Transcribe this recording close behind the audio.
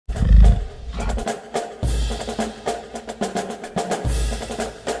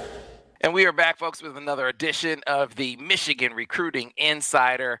And we are back, folks, with another edition of the Michigan Recruiting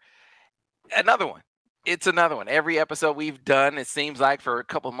Insider. Another one. It's another one. Every episode we've done, it seems like for a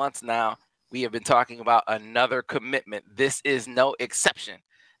couple months now, we have been talking about another commitment. This is no exception,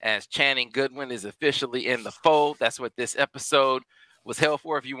 as Channing Goodwin is officially in the fold. That's what this episode was held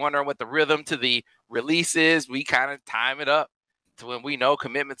for. If you're wondering what the rhythm to the release is, we kind of time it up to when we know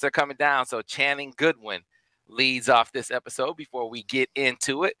commitments are coming down. So Channing Goodwin leads off this episode. Before we get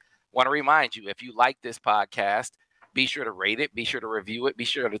into it, want to remind you, if you like this podcast, be sure to rate it, be sure to review it, be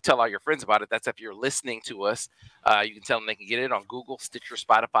sure to tell all your friends about it. That's if you're listening to us. You can tell them they can get it on Google, Stitcher,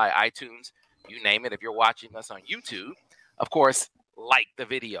 Spotify, iTunes, you name it. If you're watching us on YouTube, of course, like the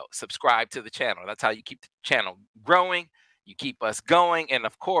video, subscribe to the channel. That's how you keep the channel growing. You keep us going. And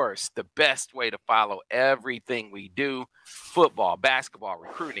of course, the best way to follow everything we do, football, basketball,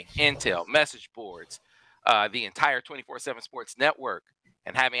 recruiting, intel, message boards, the entire 24/7 Sports Network,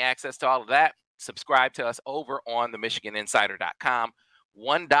 and having access to all of that, subscribe to us over on the MichiganInsider.com.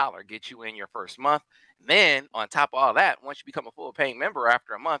 $1 gets you in your first month. Then on top of all that, once you become a full paying member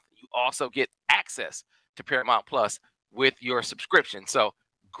after a month, you also get access to Paramount Plus with your subscription. So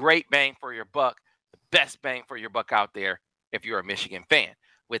great bang for your buck, the best bang for your buck out there if you're a Michigan fan.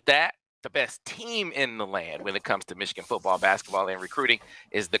 With that, the best team in the land when it comes to Michigan football, basketball, and recruiting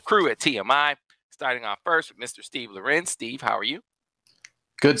is the crew at TMI. Starting off first with Mr. Steve Lorenz. Steve, how are you?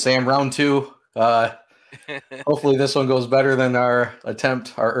 Good, Sam. Round two. Hopefully this one goes better than our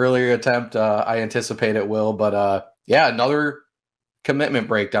earlier attempt. I anticipate it will, but yeah, another commitment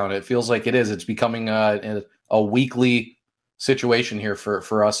breakdown. It feels like it is. It's becoming a weekly situation here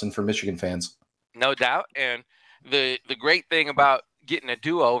for us and for Michigan fans. No doubt. And the great thing about getting a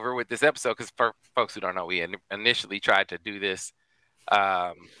do-over with this episode, because for folks who don't know, we initially tried to do this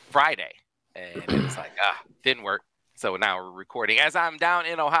Friday, and it's like, didn't work. So now we're recording as I'm down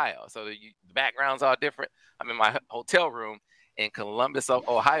in Ohio. So the background's all different. I'm in my hotel room in Columbus,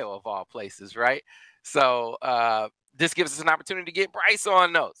 Ohio, of all places, right? So this gives us an opportunity to get Brice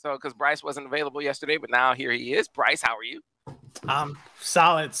on note. So because Brice wasn't available yesterday, but now here he is. Brice, how are you? I'm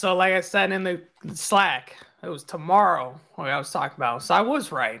solid. So like I said in the Slack, it was tomorrow what I was talking about. So I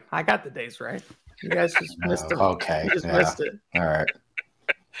was right. I got the days right. You guys just missed it. Okay. Missed it. All right.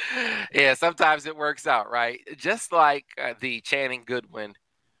 Yeah, sometimes it works out, right? Just like the Channing Goodwin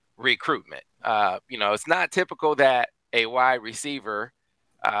recruitment. It's not typical that a wide receiver,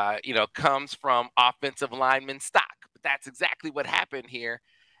 comes from offensive lineman stock. But that's exactly what happened here,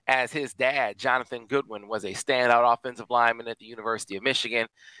 as his dad, Jonathan Goodwin, was a standout offensive lineman at the University of Michigan.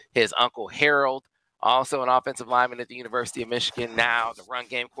 His uncle, Harold, also an offensive lineman at the University of Michigan, now the run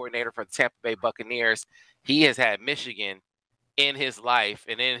game coordinator for the Tampa Bay Buccaneers. He has had Michigan in his life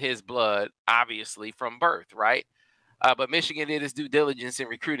and in his blood, obviously, from birth, right? But Michigan did its due diligence in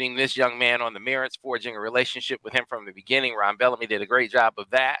recruiting this young man on the merits, forging a relationship with him from the beginning. Ron Bellamy did a great job of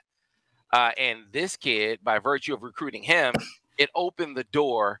that. And this kid, by virtue of recruiting him, it opened the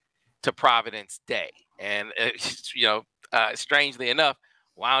door to Providence Day. And, strangely enough,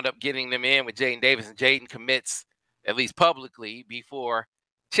 wound up getting them in with Jaden Davis, and Jaden commits, at least publicly, before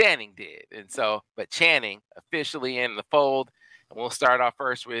Channing did. And so, but Channing officially in the fold. And we'll start off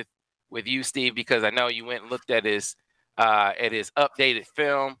first with you, Steve, because I know you went and looked at his updated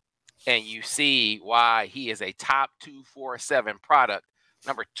film, and you see why he is a top 247 product,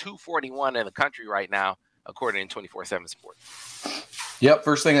 number 241 in the country right now, according to 24/7 Sports. Yep.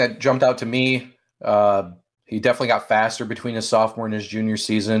 First thing that jumped out to me, he definitely got faster between his sophomore and his junior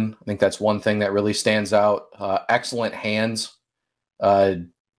season. I think that's one thing that really stands out. Excellent hands.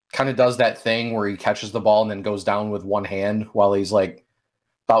 Kind of does that thing where he catches the ball and then goes down with one hand while he's like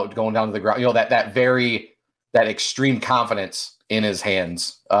about going down to the ground. That extreme confidence in his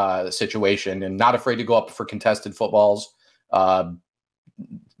hands situation, and not afraid to go up for contested footballs. And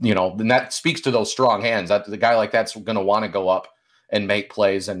that speaks to those strong hands. The guy like that's going to want to go up and make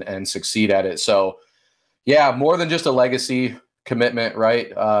plays and succeed at it. So yeah, more than just a legacy commitment,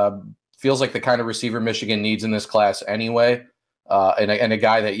 right? Feels like the kind of receiver Michigan needs in this class anyway. And a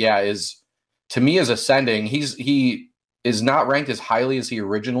guy that, is to me is ascending. He is not ranked as highly as he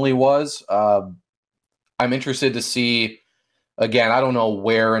originally was. I'm interested to see, again, I don't know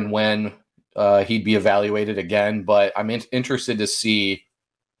where and when he'd be evaluated again, but I'm interested to see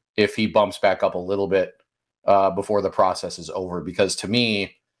if he bumps back up a little bit before the process is over, because to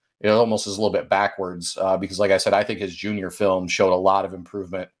me, it almost is a little bit backwards because, like I said, I think his junior film showed a lot of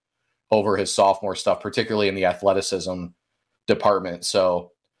improvement over his sophomore stuff, particularly in the athleticism department.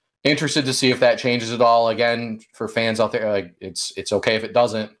 So interested to see if that changes at all. Again, for fans out there, like it's okay if it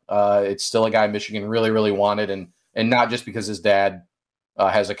doesn't. It's still a guy Michigan really, really wanted, and not just because his dad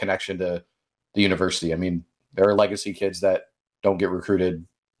has a connection to the university. I mean, there are legacy kids that don't get recruited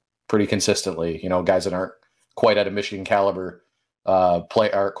pretty consistently. You know, guys that aren't quite at a Michigan caliber aren't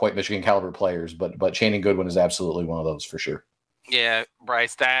quite Michigan caliber players, but Channing Goodwin is absolutely one of those for sure. Yeah,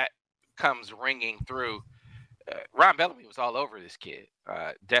 Brice, that comes ringing through. Ron Bellamy was all over this kid.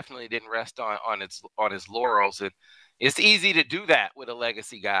 Definitely didn't rest on his laurels, and it's easy to do that with a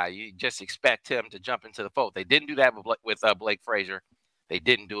legacy guy. You just expect him to jump into the fold. They didn't do that with Blake Frazier. They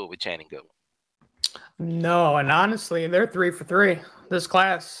didn't do it with Channing Goodwin. No, and honestly, they're 3 for 3 this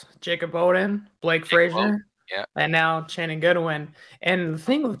class. Jacob Bowden, Blake Frazier, yeah, and now Channing Goodwin. And the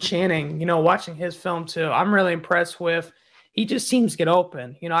thing with Channing, you know, watching his film too, I'm really impressed with. He just seems to get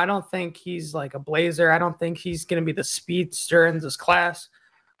open. You know, I don't think he's like a blazer. I don't think he's going to be the speedster in this class,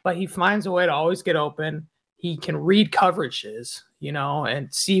 but he finds a way to always get open. He can read coverages, you know,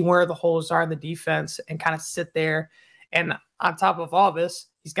 and see where the holes are in the defense and kind of sit there. And on top of all this,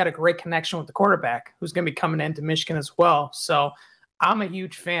 he's got a great connection with the quarterback who's going to be coming into Michigan as well. So I'm a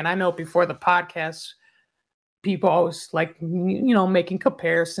huge fan. I know before the podcast, people always like, you know, making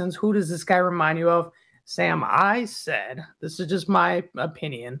comparisons. Who does this guy remind you of? Sam, I said, this is just my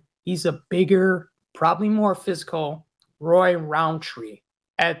opinion, he's a bigger, probably more physical Roy Roundtree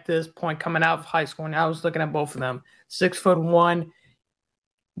at this point coming out of high school. And I was looking at both of them, 6'1".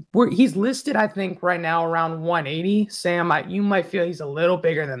 He's listed, I think, right now around 180. Sam, you might feel he's a little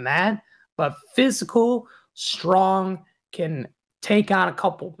bigger than that, but physical, strong, can take on a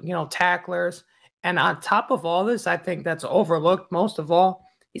couple, you know, tacklers. And on top of all this, I think that's overlooked most of all,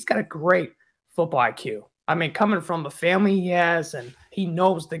 he's got a great football IQ. I mean, coming from the family he has, and he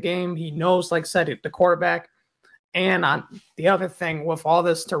knows the game. He knows, like I said, the quarterback. And on the other thing with all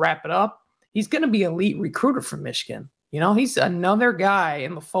this to wrap it up, he's going to be an elite recruiter for Michigan. You know, he's another guy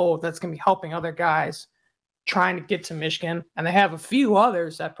in the fold that's going to be helping other guys trying to get to Michigan. And they have a few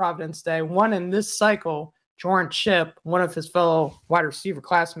others at Providence Day. One in this cycle, Jordan Chip, one of his fellow wide receiver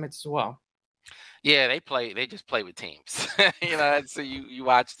classmates as well. Yeah, they just play with teams. You know, so you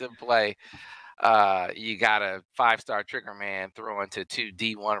watch them play. You got a 5-star trigger man throwing to 2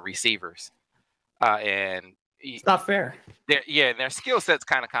 D1 receivers. And it's not fair. Their skill sets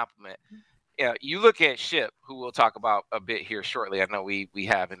kind of complement. Yeah, you look at Ship, who we'll talk about a bit here shortly. I know we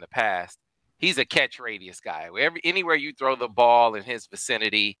have in the past. He's a catch radius guy. Anywhere you throw the ball in his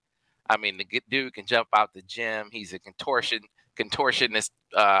vicinity, I mean, the dude can jump out the gym. He's a contortionist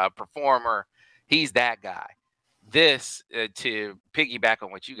performer. He's that guy. This, to piggyback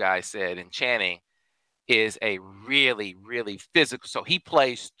on what you guys said, and Channing is a really, really physical. So he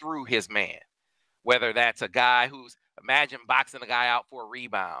plays through his man, whether that's a guy who's, imagine boxing a guy out for a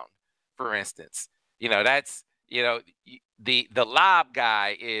rebound, for instance. You know, that's, you know, the lob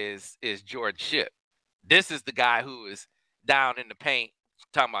guy is George Ship. This is the guy who is down in the paint,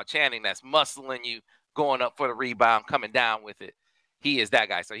 talking about Channing, that's muscling you, going up for the rebound, coming down with it. He is that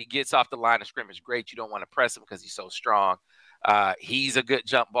guy. So he gets off the line of scrimmage. Great. You don't want to press him because he's so strong. He's a good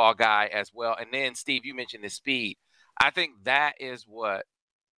jump ball guy as well. And then, Steve, you mentioned his speed. I think that is what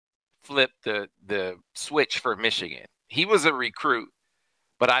flipped the switch for Michigan. He was a recruit,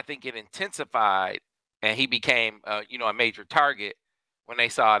 but I think it intensified, and he became, a major target when they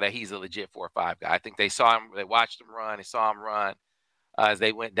saw that he's a legit 4-5 guy. I think they saw him, they watched him run, they saw him run as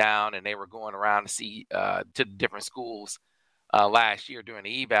they went down, and they were going around to see to the different schools last year during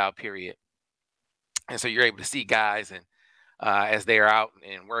the eval period. And so you're able to see guys and as they're out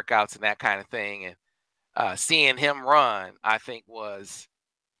in workouts and that kind of thing. And seeing him run, I think was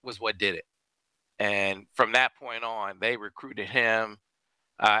what did it. And from that point on, they recruited him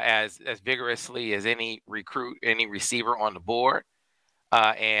as vigorously as any receiver on the board.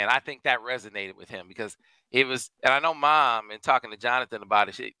 And I think that resonated with him because it was, and I know Mom and talking to Jonathan about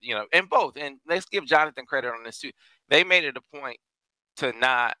it, and both, and let's give Jonathan credit on this too. They made it a point to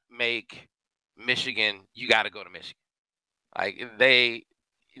not make Michigan, you got to go to Michigan. Like, they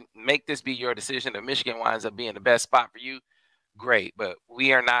make this be your decision. If Michigan winds up being the best spot for you, great. But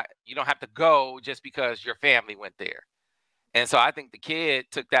we are not, you don't have to go just because your family went there. And so I think the kid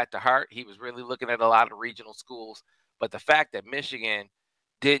took that to heart. He was really looking at a lot of regional schools. But the fact that Michigan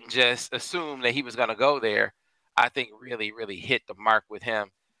didn't just assume that he was going to go there, I think really, really hit the mark with him.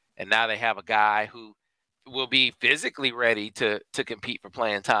 And now they have a guy who will be physically ready to compete for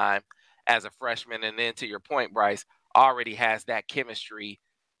playing time as a freshman. And then to your point, Brice, already has that chemistry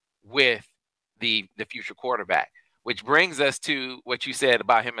with the future quarterback, which brings us to what you said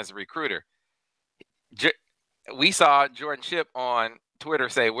about him as a recruiter. We saw Jordan Chip on Twitter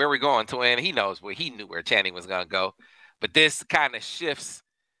say, "Where are we going, twin?" He knows where, he knew where Channing was going to go. But this kind of shifts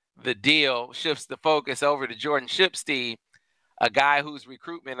the deal, shifts the focus over to Jordan Chip, Steve. a guy whose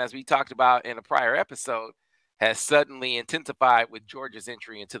recruitment, as we talked about in a prior episode, has suddenly intensified with Georgia's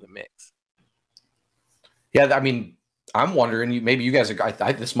entry into the mix. Yeah, I mean, I'm wondering, maybe you guys are,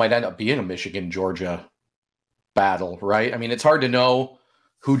 this might end up being a Michigan-Georgia battle, right? I mean, it's hard to know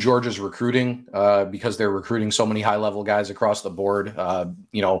who Georgia's recruiting because they're recruiting so many high-level guys across the board,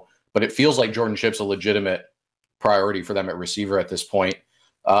 but it feels like Jordan Shipp's a legitimate priority for them at receiver at this point.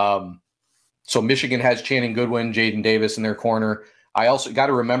 So Michigan has Channing Goodwin, Jaden Davis in their corner. I also got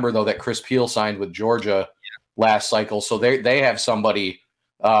to remember, though, that Chris Peel signed with Georgia last cycle, so they have somebody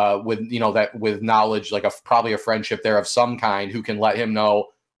with knowledge, like probably a friendship there of some kind, who can let him know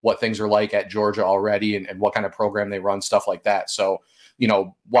what things are like at Georgia already and what kind of program they run, stuff like that. So,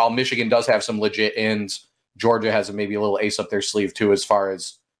 while Michigan does have some legit ends, Georgia has maybe a little ace up their sleeve too, as far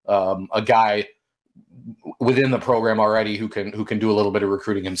as a guy within the program already who can do a little bit of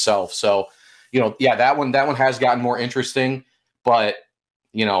recruiting himself. So, that one has gotten more interesting, but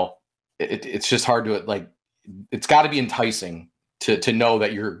it's just hard to it's got to be enticing to know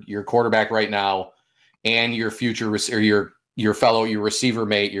that your quarterback right now and your future or your receiver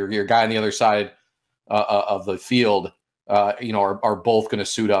mate, your guy on the other side of the field, are both going to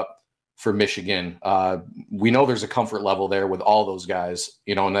suit up for Michigan. We know there's a comfort level there with all those guys,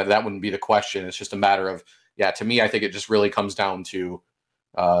 and that wouldn't be the question. It's just a matter of, to me, I think it just really comes down to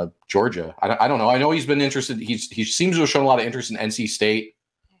Georgia. I don't know. I know he's been interested. He seems to have shown a lot of interest in NC State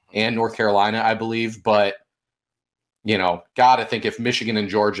and North Carolina, I believe, but gotta think if Michigan and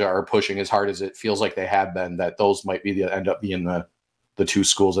Georgia are pushing as hard as it feels like they have been, that those might end up being the two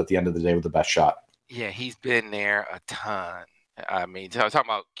schools at the end of the day with the best shot. Yeah, he's been there a ton. I mean, talking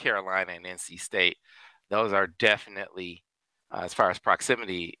about Carolina and NC State, those are definitely, as far as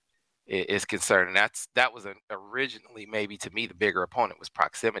proximity is concerned, and that was originally maybe to me the bigger opponent was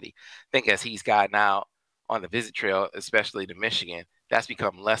proximity. I think as he's gotten out on the visit trail, especially to Michigan, that's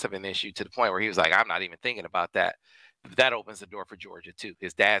become less of an issue to the point where he was like, I'm not even thinking about that. That opens the door for Georgia too.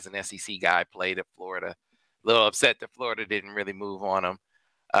 His dad's an SEC guy, played at Florida. A little upset that Florida didn't really move on him,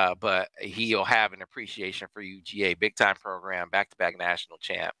 but he'll have an appreciation for UGA, big time program, back-to-back national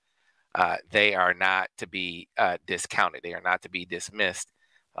champ. They are not to be discounted. They are not to be dismissed.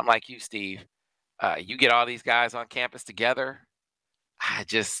 I'm like you, Steve. You get all these guys on campus together.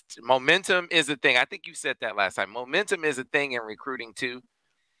 Momentum is a thing. I think you said that last time. Momentum is a thing in recruiting too.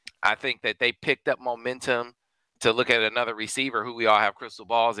 I think that they picked up momentum to look at another receiver who we all have crystal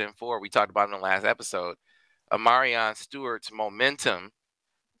balls in for. We talked about in the last episode. Amarion Stewart's momentum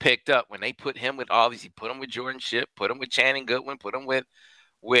picked up when they put him with all these. He put him with Jordan Shipp, put him with Channing Goodwin, put him with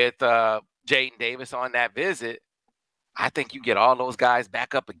Jaden Davis on that visit. I think you get all those guys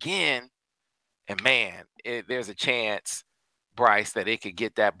back up again, and man, there's a chance, Brice, that it could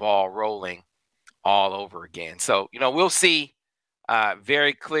get that ball rolling all over again. So, we'll see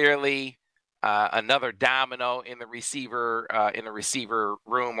very clearly another domino in the receiver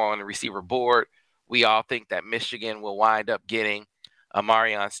room or on the receiver board. We all think that Michigan will wind up getting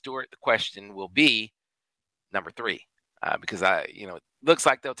Amarion Stewart. The question will be number 3, because it looks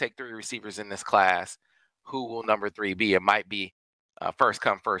like they'll take 3 receivers in this class. Who will number 3 be? It might be first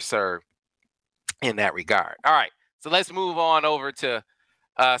come, first serve in that regard. All right, so let's move on over to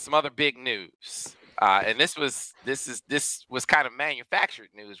some other big news. And this was kind of manufactured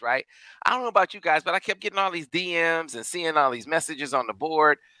news, right? I don't know about you guys, but I kept getting all these DMs and seeing all these messages on the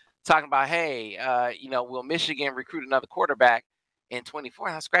board talking about, hey, will Michigan recruit another quarterback in 24?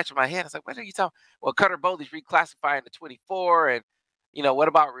 And I was scratching my head. I was like, what are you talking? Well, Cutter Boley's reclassifying to 24, and what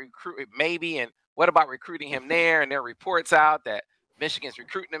about recruit maybe? And what about recruiting him there? And there are reports out that Michigan's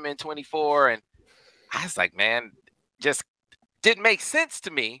recruiting him in 24, and I was like, man, just didn't make sense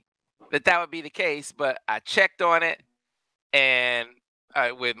to me that would be the case, but I checked on it, and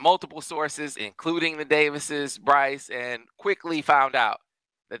with multiple sources, including the Davises, Brice, and quickly found out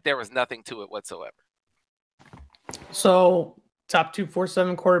that there was nothing to it whatsoever. So, top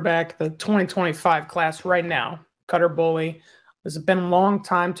 247 quarterback, the 2025 class right now, Cutter Boley, has been a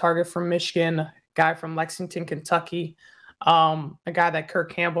long-time target for Michigan, guy from Lexington, Kentucky, a guy that Kirk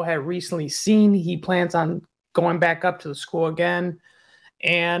Campbell had recently seen. He plans on going back up to the school again.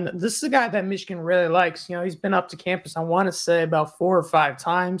 And this is a guy that Michigan really likes. He's been up to campus, I want to say, about 4 or 5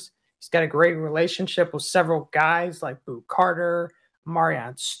 times. He's got a great relationship with several guys like Boo Carter,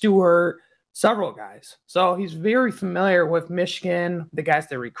 Amarion Stewart, several guys. So he's very familiar with Michigan, the guys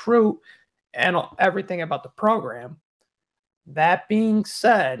they recruit, and everything about the program. That being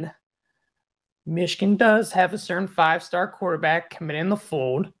said, Michigan does have a certain 5-star quarterback coming in the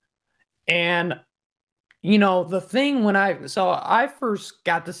fold. And You know, the thing when I first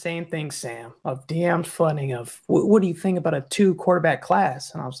got the same thing, Sam, of DM funding of what do you think about a 2 quarterback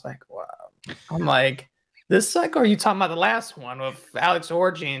class? And I was like, wow. I'm like, this cycle, or are you talking about the last one with Alex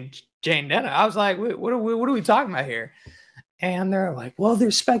Orji and Jane Denna? I was like, what are we talking about here? And they're like, well,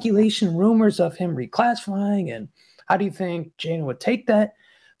 there's speculation, rumors of him reclassifying, and how do you think Jane would take that?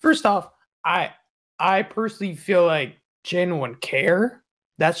 First off, I personally feel like Jane wouldn't care.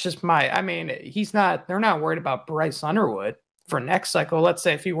 That's just they're not worried about Bryce Underwood for next cycle. Let's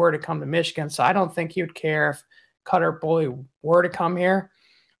say if he were to come to Michigan. So I don't think he would care if Cutter Bully were to come here,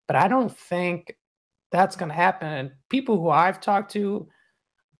 but I don't think that's going to happen. And people who I've talked to,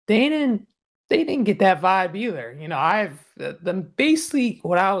 they didn't get that vibe either. You know, basically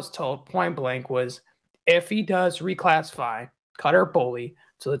what I was told point blank was if he does reclassify Cutter Bully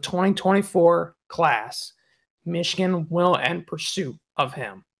to the 2024 class, Michigan will end pursuit of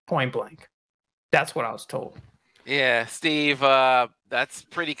him, point blank. That's what I was told. Yeah, Steve, that's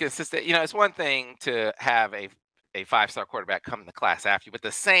pretty consistent. You know, it's one thing to have a 5-star quarterback come in the class after you, but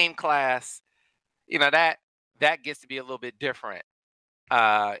the same class, you know, that gets to be a little bit different.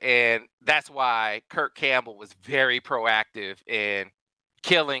 And that's why Kirk Campbell was very proactive in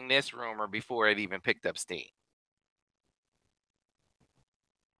killing this rumor before it even picked up steam.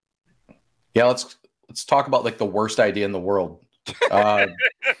 Yeah, let's talk about like the worst idea in the world.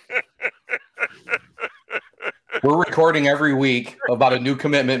 We're recording every week about a new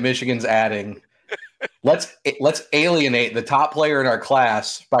commitment Michigan's adding. Let's alienate the top player in our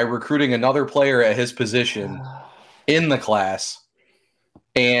class by recruiting another player at his position in the class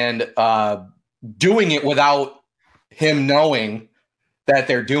and doing it without him knowing that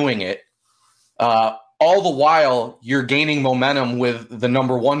they're doing it. All the while, you're gaining momentum with the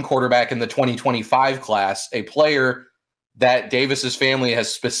number 1 quarterback in the 2025 class, a player that Davis's family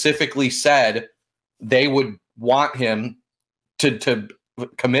has specifically said they would want him to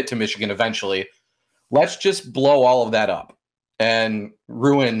commit to Michigan eventually. Let's just blow all of that up and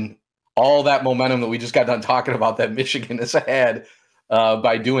ruin all that momentum that we just got done talking about that Michigan has had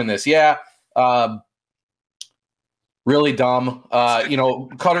by doing this. Yeah, really dumb. You know,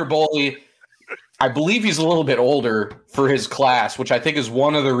 Cutter Bully, I believe he's a little bit older for his class, which I think is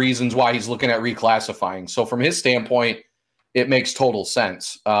one of the reasons why he's looking at reclassifying. So from his standpoint, it makes total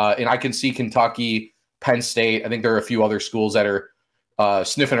sense. And I can see Kentucky, Penn State. I think there are a few other schools that are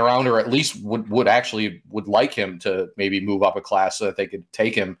sniffing around, or at least would like him to maybe move up a class so that they could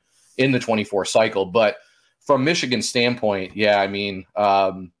take him in the 24 cycle. But from Michigan's standpoint, yeah, I mean,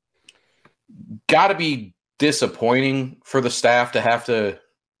 got to be disappointing for the staff to have to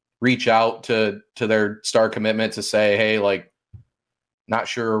reach out to their star commitment to say, hey, like, not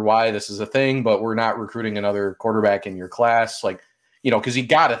sure why this is a thing, but we're not recruiting another quarterback in your class. Like, you know, because you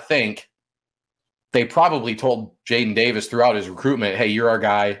got to think they probably told Jaden Davis throughout his recruitment, hey, you're our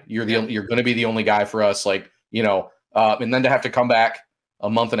guy. You're going to be the only guy for us. Like, you know, and then to have to come back a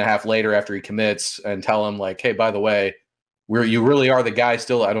month and a half later after he commits and tell him like, hey, by the way, you really are the guy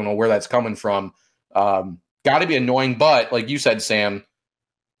still. I don't know where that's coming from. Got to be annoying. But like you said, Sam,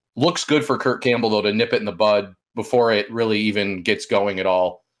 looks good for Kirk Campbell, though, to nip it in the bud before it really even gets going at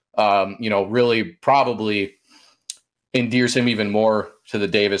all. You know, really probably endears him even more to the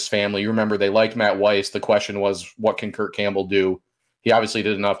Davis family. You remember they liked Matt Weiss. The question was, what can Kirk Campbell do? He obviously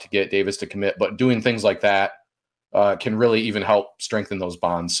did enough to get Davis to commit, but doing things like that can really even help strengthen those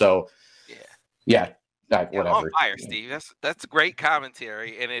bonds. So, yeah. Whatever. On fire, Steve. That's great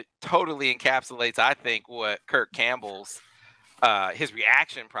commentary, and it totally encapsulates, I think, what Kirk Campbell's his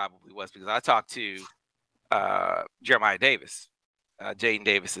reaction probably was, because I talked to Jeremiah Davis, Jaden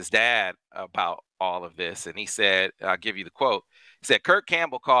Davis's dad, about all of this, and he said, I'll give you the quote. He said, Kirk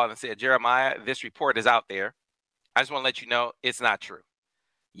Campbell called and said, Jeremiah, this report is out there. I just want to let you know it's not true.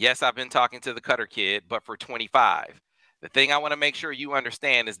 Yes, I've been talking to the Cutter kid, but for 25. The thing I want to make sure you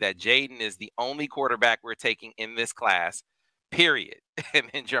understand is that Jaden is the only quarterback we're taking in this class, period. And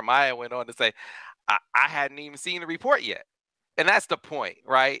then Jeremiah went on to say, I hadn't even seen the report yet. And that's the point,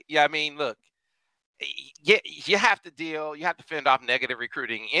 right? Yeah, I mean, look, you have to fend off negative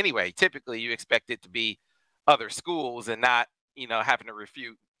recruiting anyway. Typically, you expect it to be other schools and not, you know, having to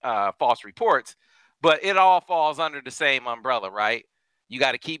refute false reports. But it all falls under the same umbrella, right? You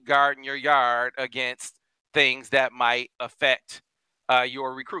got to keep guarding your yard against things that might affect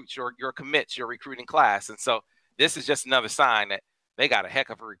your recruits, your commits, your recruiting class. And so this is just another sign that they got a heck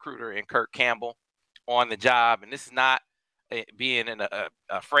of a recruiter in Kirk Campbell on the job. And this is not being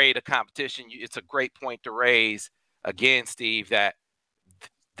afraid of competition. It's a great point to raise again, Steve, that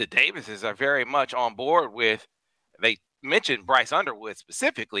the Davises are very much on board with. They mentioned Bryce Underwood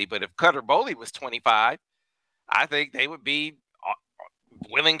specifically, but if Cutter Boley was 25, I think they would be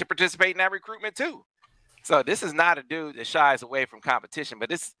willing to participate in that recruitment too. So this is not a dude that shies away from competition, but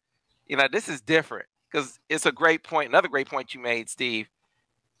this is different because it's a great point. Another great point you made, Steve.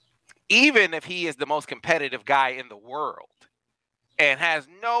 Even if he is the most competitive guy in the world and has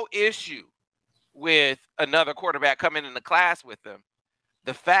no issue with another quarterback coming into class with him,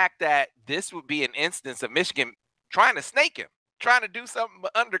 the fact that this would be an instance of Michigan trying to snake him, trying to do something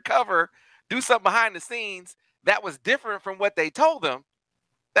undercover, do something behind the scenes that was different from what they told him,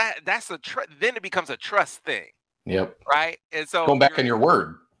 then it becomes a trust thing. Yep. Right? And so going back on your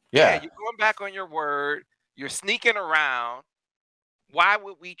word. Yeah, you're going back on your word. You're sneaking around. Why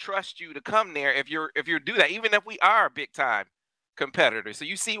would we trust you to come there if you do that, even if we are a big time competitor? So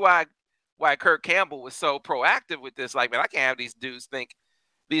you see why Kirk Campbell was so proactive with this. Like, man, I can't have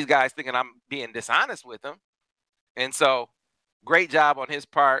these guys thinking I'm being dishonest with them. And so great job on his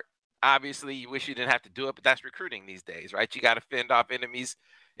part. Obviously, you wish you didn't have to do it, but that's recruiting these days, right? You got to fend off enemies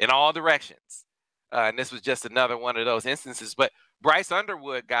in all directions. And this was just another one of those instances. But Bryce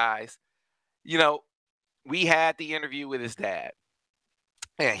Underwood, guys, we had the interview with his dad.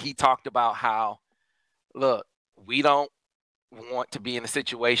 And he talked about how, look, we don't want to be in a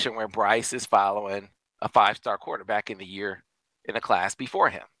situation where Bryce is following a 5-star quarterback in the class before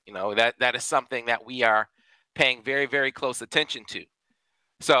him. That is something that we are paying very, very close attention to.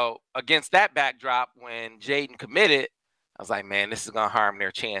 So against that backdrop, when Jaden committed, I was like, man, this is going to harm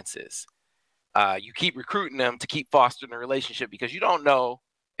their chances. You keep recruiting them to keep fostering a relationship because you don't know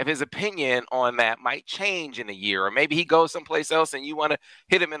if his opinion on that might change in a year, or maybe he goes someplace else and you want to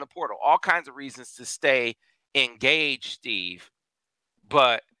hit him in the portal. All kinds of reasons to stay engaged, Steve.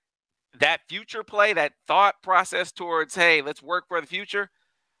 But that future play, that thought process towards, hey, let's work for the future,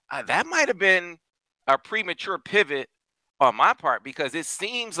 that might have been a premature pivot on my part, because it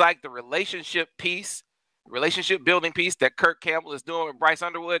seems like the relationship building piece that Kirk Campbell is doing with Bryce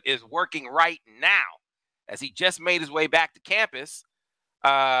Underwood is working right now, as he just made his way back to campus.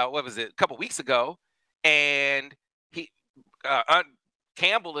 What was it, a couple weeks ago, and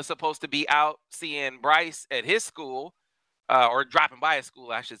Campbell is supposed to be out seeing Bryce at his school, or dropping by his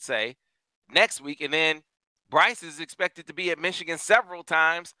school, I should say, next week, and then Bryce is expected to be at Michigan several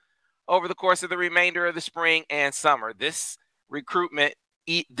times over the course of the remainder of the spring and summer. This recruitment,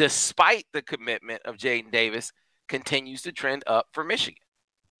 despite the commitment of Jaden Davis, continues to trend up for Michigan.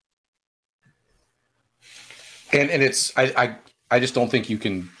 And it's I just don't think you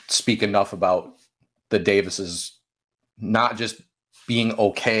can speak enough about the Davises not just being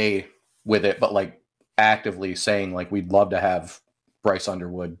okay with it, but like actively saying like we'd love to have Bryce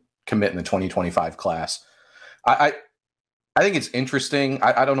Underwood commit in the 2025 class. I think it's interesting.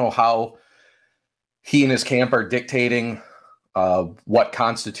 I don't know how he and his camp are dictating what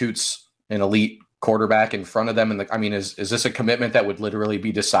constitutes an elite quarterback in front of them. And is this a commitment that would literally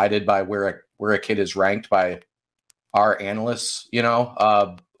be decided by where a kid is ranked by our analysts?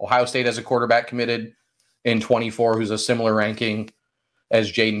 Ohio State has a quarterback committed in 24 who's a similar ranking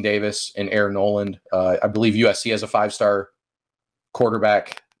as Jaden Davis and Aaron Noland. I believe USC has a 5-star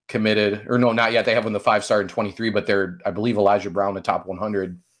quarterback committed, or no, not yet. They have one, the 5-star in 23, but I believe Elijah Brown, the top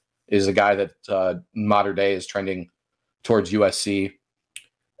 100, is a guy that modern day is trending towards USC.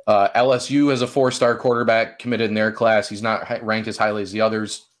 LSU has a 4-star quarterback committed in their class. He's not ranked as highly as the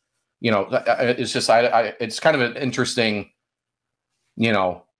others. It's just, it's kind of an interesting,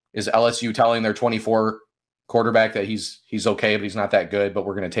 is LSU telling their 24 quarterback that he's okay, but he's not that good, but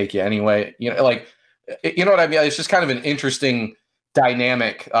we're going to take you anyway. You know what I mean? It's just kind of an interesting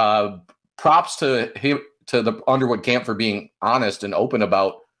dynamic. Props to him, to the Underwood camp, for being honest and open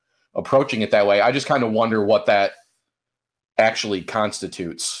about approaching it that way. I just kind of wonder what that actually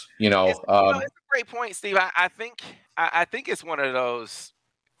constitutes. It's a great point, Steve. I think it's one of those.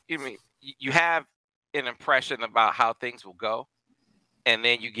 You have an impression about how things will go, and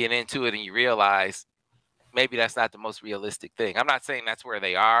then you get into it and you realize maybe that's not the most realistic thing. I'm not saying that's where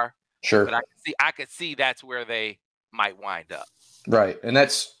they are, sure, but I could see that's where they might wind up. Right, and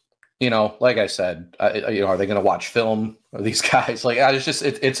that's like I said, are they going to watch film of these guys? Like,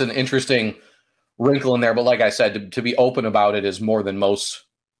 it's an interesting wrinkle in there. But like I said, to be open about it is more than most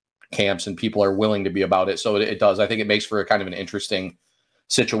camps, and people are willing to be about it. So it does. I think it makes for a kind of an interesting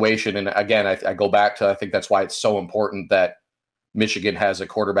situation. And again, I go back to, I think that's why it's so important that Michigan has a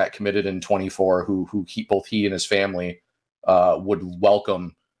quarterback committed in 24 who both he and his family would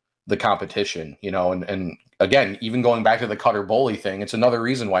welcome the competition, and again, even going back to the Cutter Boley thing, it's another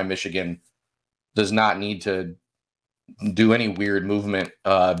reason why Michigan does not need to do any weird movement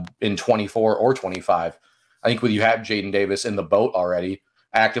in 24 or 25. I think when you have Jaden Davis in the boat already,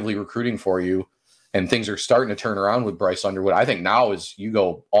 actively recruiting for you, and things are starting to turn around with Brice Underwood. I think now is you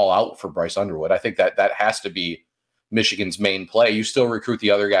go all out for Brice Underwood. I think that has to be Michigan's main play. You still recruit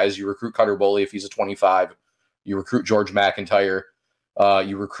the other guys. You recruit Cutter Boley if he's a 25. You recruit George McIntyre.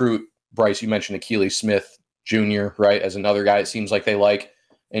 You recruit Brice. You mentioned Achilles Smith Jr., right, as another guy it seems like they like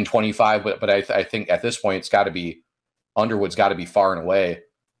in 25. But I think at this point, it's got to be Underwood's got to be far and away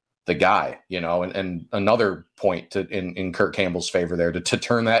the guy, and another point in Kirk Campbell's favor there to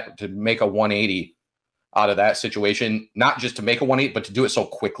turn that, to make a 180 out of that situation, not just to make a 180, but to do it so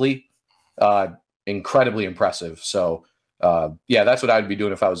quickly. Incredibly impressive. So, that's what I'd be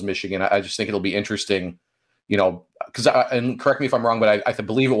doing if I was Michigan. I just think it'll be interesting, because, and correct me if I'm wrong, but I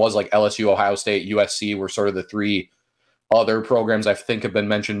believe it was like LSU, Ohio State, USC were sort of the three other programs I think have been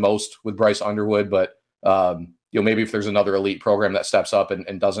mentioned most with Brice Underwood. But, maybe if there's another elite program that steps up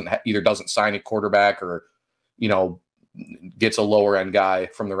and doesn't sign a quarterback or, gets a lower end guy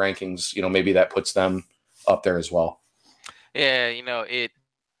from the rankings, maybe that puts them up there as well. Yeah,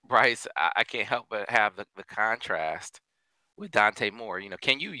 Brice, I can't help but have the contrast with Dante Moore.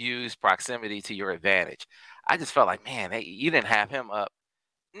 Can you use proximity to your advantage? I just felt like, man, you didn't have him up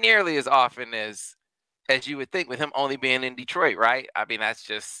nearly as often as you would think with him only being in Detroit, right? I mean, that's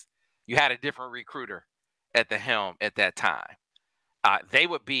just, you had a different recruiter at the helm at that time. They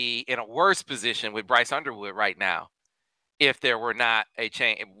would be in a worse position with Brice Underwood right now if there were not a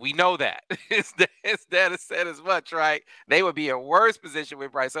change. We know that. His dad has said as much, right? They would be in a worse position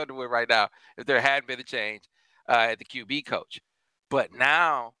with Brice Underwood right now if there hadn't been a change at the QB coach. But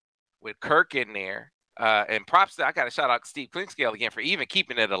now with Kirk in there, and props to, I got to shout out Steve Clinkscale again for even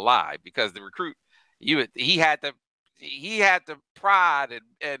keeping it alive, because the recruit, he had the pride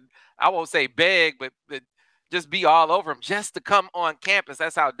and I won't say beg, but just be all over him just to come on campus.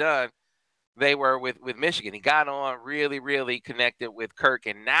 That's how done they were with Michigan. He got on, really, really connected with Kirk.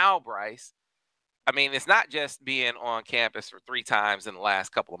 And now Brice, I mean, it's not just being on campus for 3 times in the last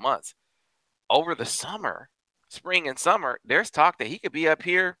couple of months. Over the summer, spring and summer, there's talk that he could be up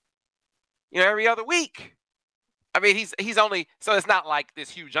here, every other week. I mean, he's only, so it's not like this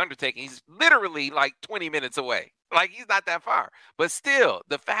huge undertaking. He's literally like 20 minutes away. Like, he's not that far. But still,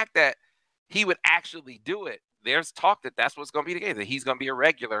 the fact that he would actually do it, there's talk that that's what's going to be the case, that he's going to be a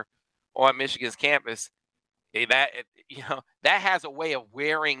regular on Michigan's campus. That has a way of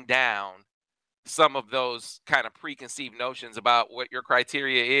wearing down some of those kind of preconceived notions about what your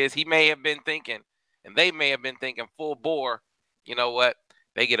criteria is. He may have been thinking, and they may have been thinking full bore, you know what,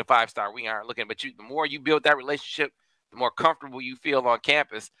 they get a 5-star, we aren't looking. But the more you build that relationship, the more comfortable you feel on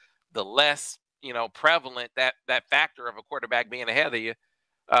campus, the less, prevalent that factor of a quarterback being ahead of you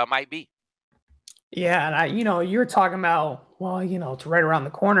might be. Yeah, and you were talking about, well, it's right around the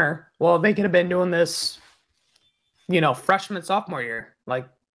corner. Well, they could have been doing this, freshman, sophomore year. Like,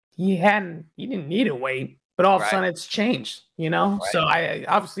 he didn't need to wait, but all of a sudden it's changed, Right. So I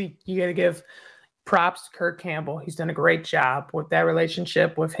obviously, you got to give props to Kirk Campbell. He's done a great job with that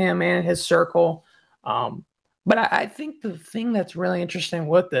relationship with him and his circle. But I think the thing that's really interesting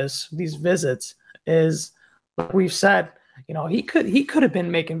with these visits is, like we've said, he could have been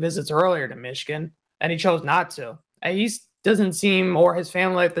making visits earlier to Michigan, and he chose not to. And he doesn't seem, or his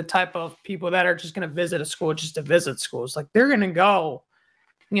family, like the type of people that are just going to visit a school just to visit schools. Like, they're going to go,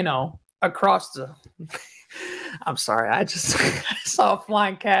 across the. I'm sorry, I saw a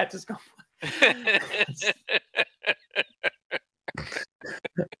flying cat just go.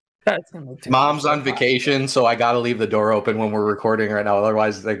 Mom's on vacation, so I gotta leave the door open when we're recording right now.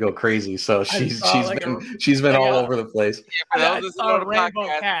 Otherwise, they go crazy. So she's been all over the place. I just saw a rainbow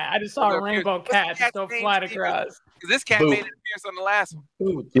cat. I just saw a rainbow cat just go flat across. This cat made an appearance on the last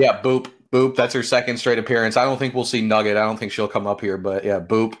one. Yeah, Boop. That's her second straight appearance. I don't think we'll see Nugget. I don't think she'll come up here, but yeah,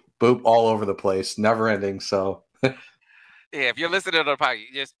 Boop all over the place, never ending. So. Yeah, if you're listening to the podcast,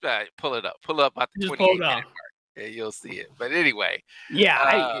 you just pull it up. Pull up about the 28 minute mark, and you'll see it. But anyway.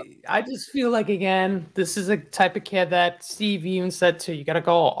 Yeah, I just feel like, again, this is a type of kid that Steve even said to, you got to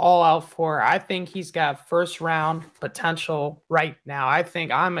go all out for. I think he's got first round potential right now.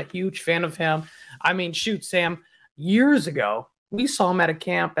 I'm a huge fan of him. I mean, shoot, Sam, years ago, we saw him at a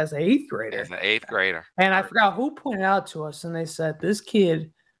camp as an 8th grader. As an 8th grader. And I forgot who pointed out to us, and they said, this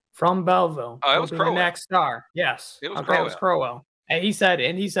kid from Belleville. Oh, it was Crowell. The next star. Yes. It was Crowell. It was Crowell. And he said,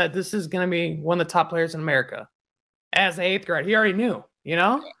 this is going to be one of the top players in America as an 8th grade. He already knew,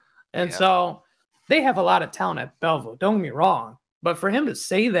 And so they have a lot of talent at Belleville. Don't get me wrong. But for him to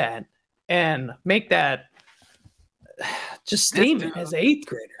say that and make that just statement as an 8th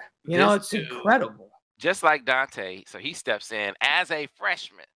grader, it's incredible. Just like Dante. So he steps in as a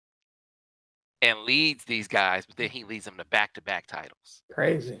freshman and leads these guys, but then he leads them to back-to-back titles.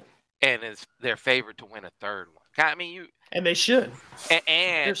 Crazy. and they're favored to win a third one. I mean, and they should.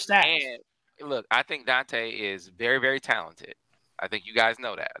 And look, I think Dante is very, very talented. I think you guys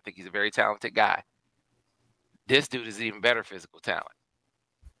know that. I think he's a very talented guy. This dude is even better physical talent.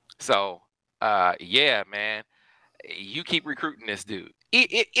 So, yeah, man, you keep recruiting this dude.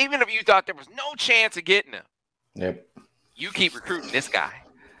 Even if you thought there was no chance of getting him, yep, you keep recruiting this guy,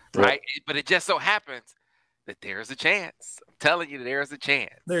 right? Yep. But it just so happens that there's a chance. I'm telling you, there's a chance.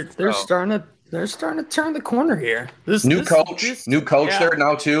 They're starting to turn the corner here. New coach there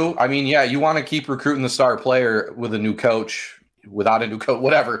now too. I mean, yeah, you want to keep recruiting the star player with a new coach, without a new coach,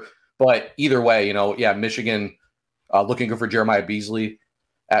 whatever. But either way, you know, yeah, Michigan looking good for Jeremiah Beasley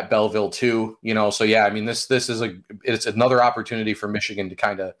at Belleville too. You know, so yeah, I mean, it's another opportunity for Michigan to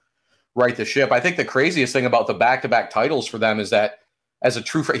kind of right the ship. I think the craziest thing about the back-to-back titles for them is that as a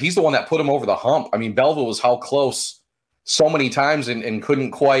true, he's the one that put him over the hump. I mean, Belleville was how close so many times and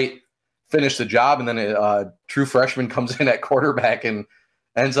couldn't quite finish the job. And then a true freshman comes in at quarterback and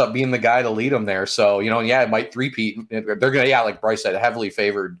ends up being the guy to lead them there. So, you know, yeah, it might three-peat. They're going to, yeah, like Brice said, heavily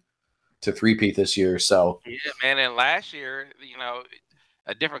favored to three-peat this year. So, yeah, man. And last year, you know,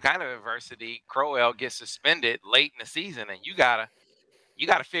 a different kind of adversity. Crowell gets suspended late in the season, and you gotta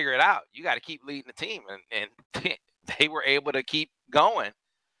figure it out. You got to keep leading the team, and they were able to keep going,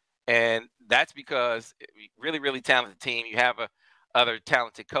 and that's because really, really talented team. You have other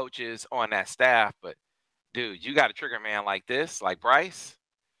talented coaches on that staff, but dude, you got a trigger man like this, like Brice.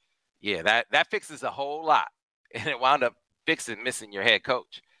 Yeah, that fixes a whole lot, and it wound up missing your head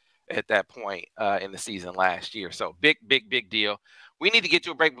coach at that point in the season last year. So big deal. We need to get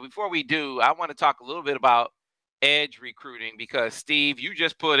to a break, but before we do, I want to talk a little bit about edge recruiting because, Steve, you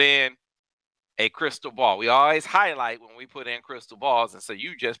just put in a crystal ball. We always highlight when we put in crystal balls, and so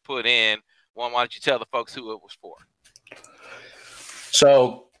you just put in one. Why don't you tell the folks who it was for?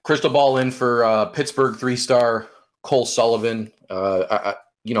 So crystal ball in for Pittsburgh 3-star Cole Sullivan,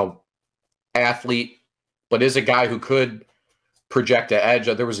 you know, athlete, but is a guy who could project an edge.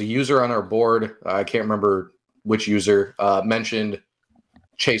 There was a user on our board, I can't remember which user, mentioned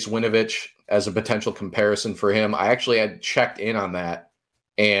Chase Winovich as a potential comparison for him. I actually had checked in on that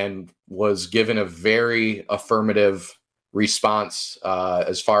and was given a very affirmative response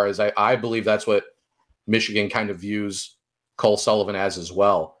as far as I believe that's what Michigan kind of views Cole Sullivan as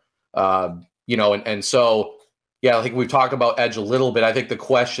well. You know, and so, yeah, I think we've talked about edge a little bit. I think the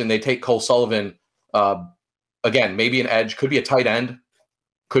question, they take Cole Sullivan, again, maybe an edge, could be a tight end,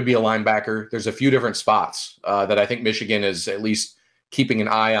 could be a linebacker. There's a few different spots that I think Michigan is at least keeping an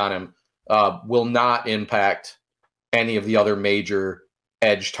eye on him. Will not impact any of the other major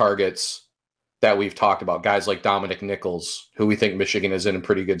edge targets that we've talked about. Guys like Dominic Nichols, who we think Michigan is in a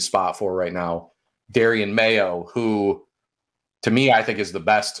pretty good spot for right now. Darien Mayo, who to me I think is the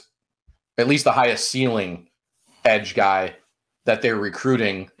best, at least the highest ceiling edge guy that they're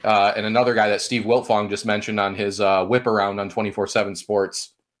recruiting. And another guy that Steve Wiltfong just mentioned on his whip around on 24/7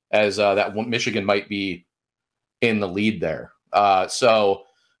 Sports as that Michigan might be in the lead there. So,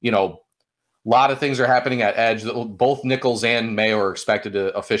 you know, a lot of things are happening at edge. Both Nichols and Mayo are expected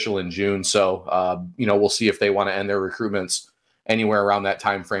to official in June. So, you know, we'll see if they want to end their recruitments anywhere around that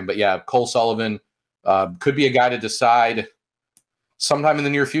time frame. But yeah, Cole Sullivan could be a guy to decide sometime in the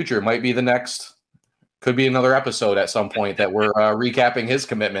near future. Might be the next, could be another episode at some point that we're recapping his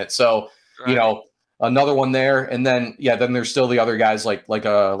commitment. So, you know, another one there. And then, yeah, then there's still the other guys like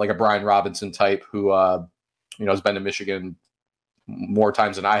a Brian Robinson type who, you know, has been to Michigan more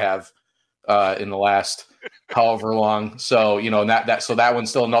times than I have in the last however long. So, you know, so that one's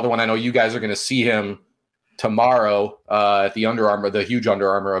still another one. I know you guys are going to see him tomorrow at the huge Under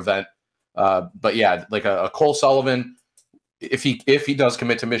Armour event. But yeah, like a Cole Sullivan, if he does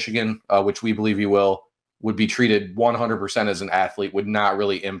commit to Michigan, which we believe he will, would be treated 100% as an athlete, would not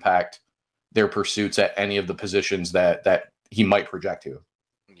really impact their pursuits at any of the positions that he might project to.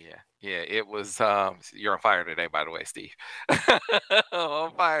 Yeah, it was. You're on fire today, by the way, Steve.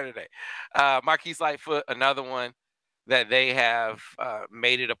 On fire today. Marquise Lightfoot, another one that they have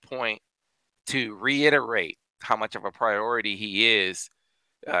made it a point to reiterate how much of a priority he is.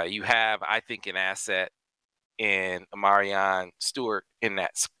 You have, I think, an asset in Amarion Stewart in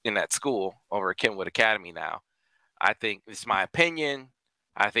that school over at Kenwood Academy now. I think it's my opinion.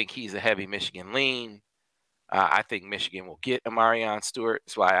 I think he's a heavy Michigan lean. I think Michigan will get Amarion Stewart.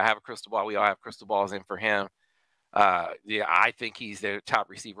 That's why I have a crystal ball. We all have crystal balls in for him. Yeah, I think he's their top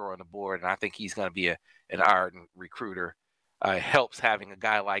receiver on the board, and I think he's going to be an ardent recruiter. It helps having a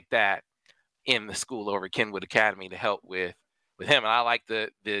guy like that in the school over at Kenwood Academy to help with him. And I like the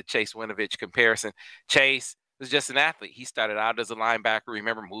Chase Winovich comparison. Chase, was just an athlete. He started out as a linebacker,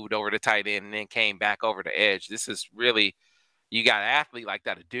 remember, moved over to tight end, and then came back over to edge. This is really, you got an athlete like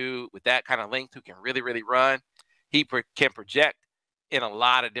that, a dude with that kind of length who can really, really run. He can project in a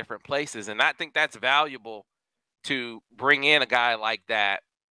lot of different places. And I think that's valuable to bring in a guy like that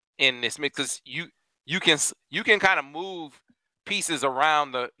in this mix, because you can kind of move pieces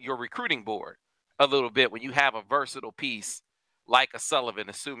around your recruiting board a little bit when you have a versatile piece like a Sullivan,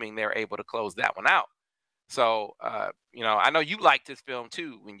 assuming they're able to close that one out. So, I know you liked this film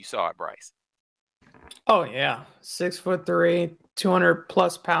too when you saw it, Brice. Oh yeah, 6'3",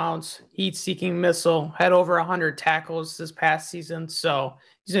 200+ pounds, heat-seeking missile, had over 100 tackles this past season. So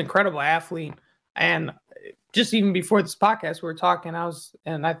he's an incredible athlete. And just even before this podcast, we were talking.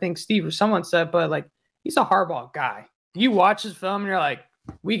 I think Steve or someone said, but like, he's a Harbaugh guy. You watch his film, and you're like,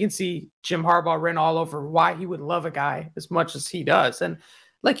 we can see Jim Harbaugh written all over why he would love a guy as much as he does. And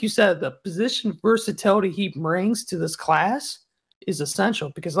like you said, the position versatility he brings to this class is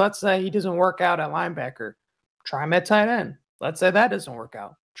essential, because let's say he doesn't work out at linebacker, try him at tight end. Let's say that doesn't work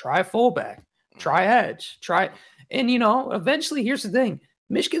out, try fullback, try edge, and eventually, here's the thing.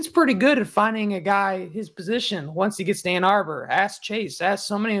 Michigan's pretty good at finding a guy his position once he gets to Ann Arbor. Ask Chase, ask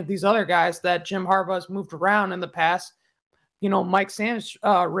so many of these other guys that Jim Harbaugh's moved around in the past, Mike Sanders,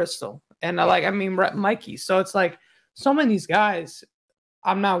 Ristel, and Mikey. So it's like, so many of these guys,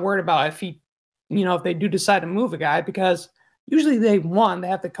 I'm not worried about if they do decide to move a guy, because usually they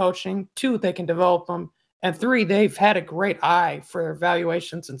have the coaching, 2, they can develop them, and 3, they've had a great eye for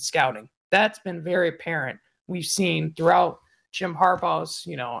evaluations and scouting. That's been very apparent. We've seen throughout Jim Harbaugh's,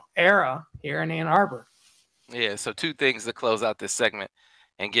 era here in Ann Arbor. Yeah, so 2 things to close out this segment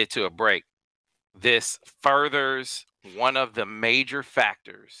and get to a break. This furthers one of the major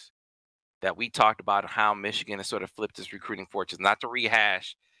factors that we talked about, how Michigan has sort of flipped its recruiting fortunes. Not to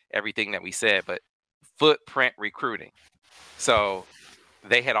rehash everything that we said, but footprint recruiting. So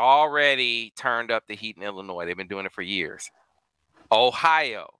they had already turned up the heat in Illinois. They've been doing it for years.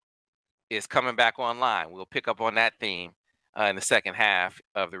 Ohio is coming back online. We'll pick up on that theme in the second half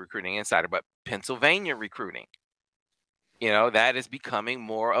of the Recruiting Insider. But Pennsylvania recruiting, that is becoming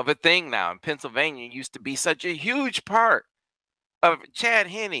more of a thing now. And Pennsylvania used to be such a huge part of Chad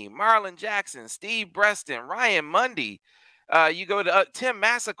Henne, Marlon Jackson, Steve Breston, Ryan Mundy. You go to Tim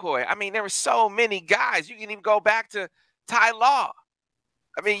Massacoy. I mean, there were so many guys. You can even go back to Ty Law.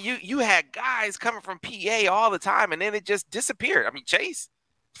 I mean, you had guys coming from PA all the time, and then it just disappeared. I mean, Chase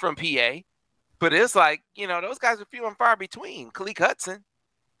from PA, but it's like, those guys are few and far between. Kalik Hudson,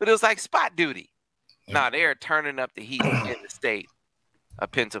 but it was like spot duty. Now they're turning up the heat in the state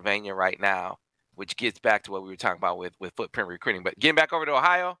of Pennsylvania right now, which gets back to what we were talking about with footprint recruiting. But getting back over to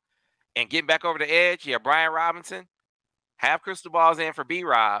Ohio and getting back over to edge, Brian Robinson, have crystal balls in for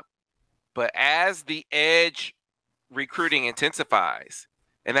B-Rob, but as the edge recruiting intensifies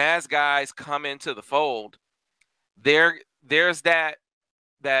and as guys come into the fold, there's that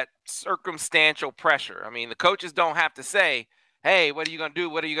circumstantial pressure. I mean, the coaches don't have to say, hey, what are you going to do?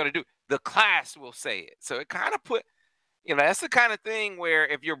 What are you going to do? The class will say it. So it kind of that's the kind of thing where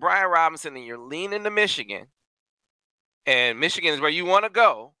if you're Brian Robinson and you're leaning to Michigan, and Michigan is where you want to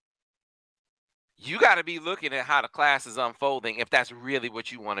go, you got to be looking at how the class is unfolding if that's really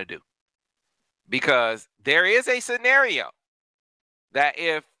what you want to do. Because there is a scenario that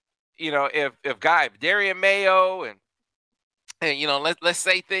if Darien Mayo and let's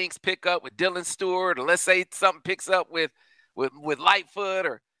say things pick up with Dylan Stewart, or let's say something picks up with Lightfoot,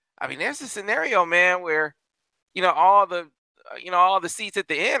 or there's a scenario, man, where all the seats at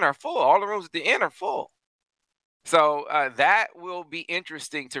the end are full, all the rooms at the end are full. So that will be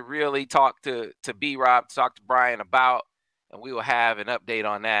interesting to really talk to B-Rob, talk to Brian about, and we will have an update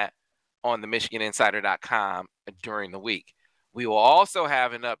on that on the MichiganInsider.com during the week. We will also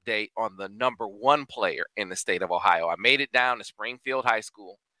have an update on the number 1 player in the state of Ohio. I made it down to Springfield High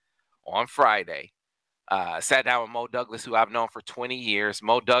School on Friday. Sat down with Mo Douglass, who I've known for 20 years.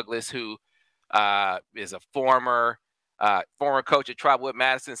 Mo Douglass, who is a former coach at Trotwood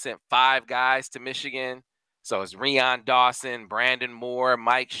Madison, sent 5 guys to Michigan. So it's Rion Dawson, Brandon Moore,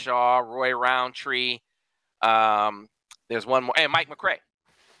 Mike Shaw, Roy Roundtree. There's one more, and Mike McCray,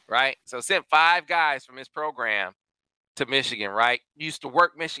 right? So sent 5 guys from his program to Michigan, right? Used to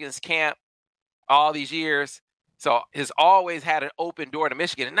work Michigan's camp all these years. So has always had an open door to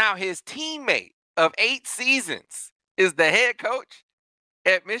Michigan. And now his teammate of 8 seasons is the head coach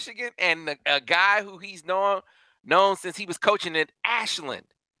at Michigan, and a guy who he's known since he was coaching at Ashland.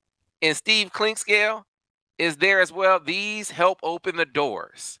 And Steve Klinkscale is there as well. These help open the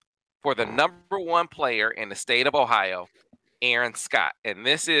doors for the number 1 player in the state of Ohio, Aaron Scott. And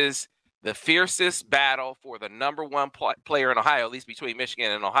this is the fiercest battle for the #1 player in Ohio, at least between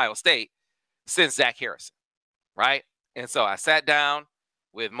Michigan and Ohio State, since Zach Harrison, right? And so I sat down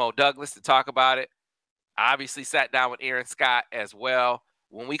with Mo Douglass to talk about it. I obviously sat down with Aaron Scott as well.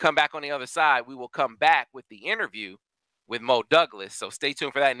 When we come back on the other side, we will come back with the interview with Mo Douglass. So stay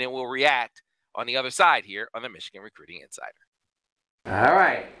tuned for that, and then we'll react on the other side here on the Michigan Recruiting Insider. All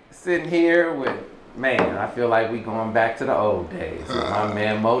right, sitting here with, man, I feel like we going back to the old days. My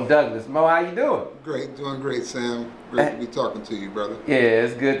man Mo Douglass. Mo, how you doing? Great, doing great, Sam. Great to be talking to you, brother. Yeah,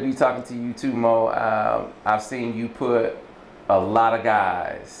 it's good to be talking to you too, Mo. I've seen you put a lot of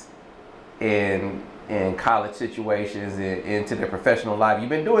guys in college situations and into their professional life. You've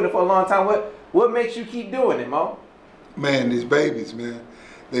been doing it for a long time. What makes you keep doing it, Mo? Man, these babies, man,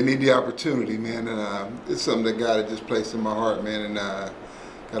 they need the opportunity, man, and it's something that God had just placed in my heart, man, and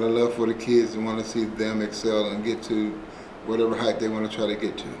got a love for the kids and want to see them excel and get to whatever height they want to try to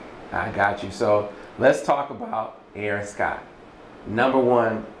get to. I got you. So let's talk about Aaron Scott,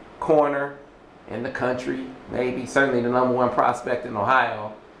 #1 corner in the country, maybe certainly the #1 prospect in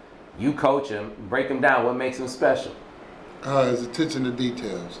Ohio. You coach him, break him down. What makes him special? His attention to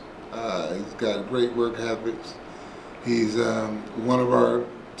details. He's got great work habits. He's one of our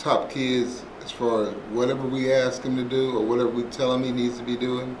top kids as far as whatever we ask him to do or whatever we tell him he needs to be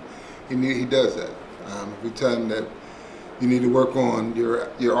doing, he does that. If we tell him that you need to work on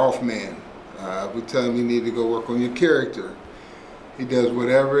your off man, if we tell him you need to go work on your character, he does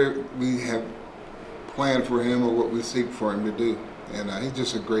whatever we have planned for him or what we seek for him to do. And he's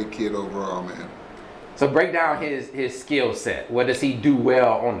just a great kid overall, man. So break down his skill set. What does he do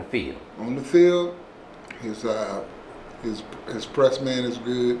well on the field? On the field, his press man is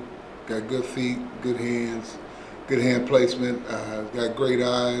good. Got good feet, good hands, good hand placement. Got great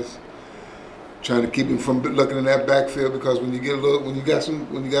eyes. Trying to keep him from looking in that backfield, because when you got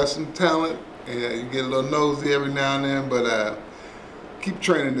some talent, you get a little nosy every now and then. But keep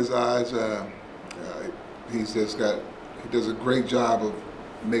training his eyes. He does a great job of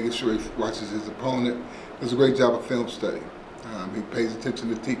making sure he watches his opponent. Does a great job of film study. He pays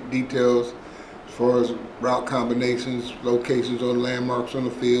attention to details as far as route combinations, locations on landmarks on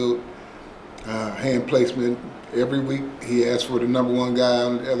the field, hand placement. Every week he asks for the #1 guy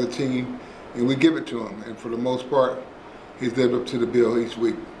on the other team, and we give it to him. And for the most part, he's lived up to the bill each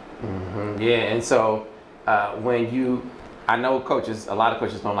week. Mm-hmm. Yeah, and so I know a lot of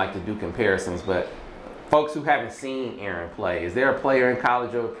coaches don't like to do comparisons, but folks who haven't seen Aaron play, is there a player in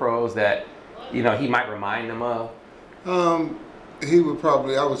college or pros that he might remind them of? He would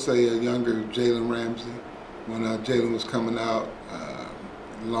probably, I would say, a younger Jalen Ramsey. When Jalen was coming out,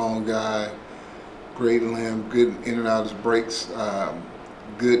 long guy, great limb, good in and out of his breaks,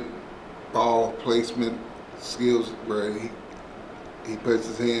 good ball placement skills where he puts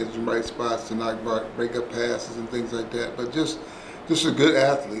his hands in the right spots to break up passes and things like that. But just a good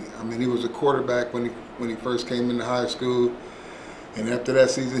athlete. I mean, he was a quarterback when he first came into high school. And after that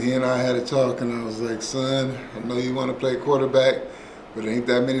season, he and I had a talk, and I was like, son, I know you want to play quarterback, but there ain't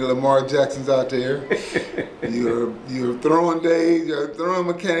that many Lamar Jacksons out there. Your throwing days, your throwing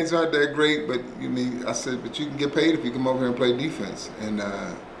mechanics aren't that great, but I said, but you can get paid if you come over here and play defense. And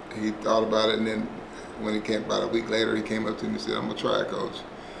he thought about it, and then when he came, about a week later, he came up to me and said, I'm going to try it, coach.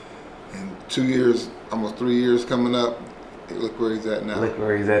 And 2 years, almost 3 years coming up, look where he's at now. Look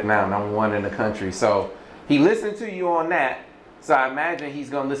where he's at now, #1 in the country. So he listened to you on that. So I imagine he's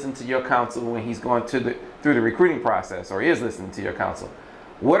going to listen to your counsel when he's going through the recruiting process, or is listening to your counsel.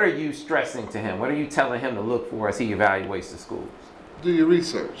 What are you stressing to him? What are you telling him to look for as he evaluates the schools? Do your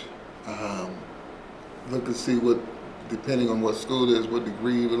research. Look and see what, depending on what school it is, what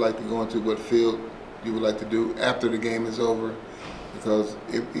degree you would like to go into, what field you would like to do after the game is over. Because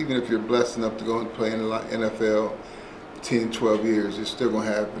even if you're blessed enough to go and play in the NFL 10, 12 years, you're still going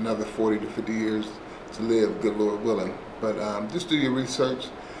to have another 40 to 50 years to live, good Lord willing. But just do your research.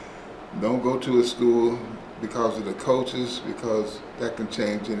 Don't go to a school because of the coaches, because that can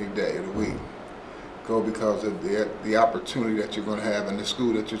change any day of the week. Go because of the opportunity that you're going to have in the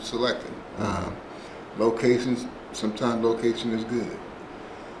school that you're selecting. Locations, sometimes location is good.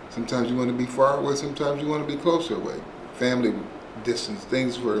 Sometimes you want to be far away, sometimes you want to be closer away. Family distance,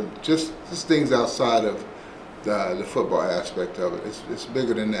 things for just things outside of the football aspect of it. It's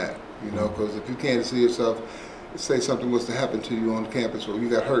bigger than that, because if you can't see yourself, say something was to happen to you on campus where you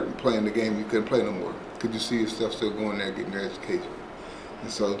got hurt and playing the game, you couldn't play no more. Could you see yourself still going there getting your education?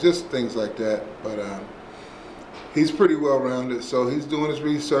 And so just things like that. But he's pretty well-rounded, so he's doing his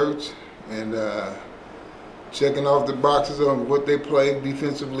research and checking off the boxes on what they play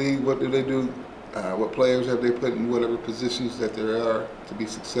defensively, what do they do what players have they put in whatever positions that there are to be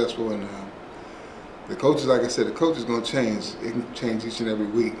successful. And the coaches, like I said, the coach is going to change. It can change each and every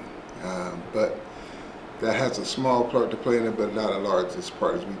week. But that has a small part to play in it, but not a large as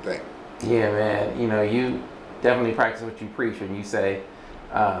part as we think. Yeah, man. You know, you definitely practice what you preach when you say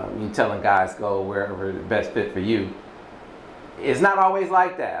you're telling guys go wherever the best fit for you. It's not always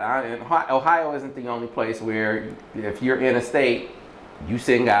like that. Ohio isn't the only place where if you're in a state, you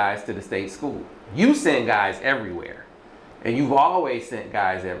send guys to the state school. You send guys everywhere. And you've always sent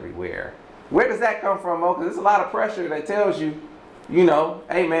guys everywhere. Where does that come from, Mo? Because there's a lot of pressure that tells you, you know,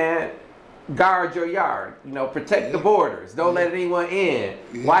 hey, man, guard your yard. You know, protect the borders. Don't let anyone in.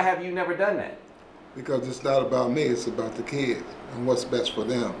 Why have you never done that? Because it's not about me. It's about the kids and what's best for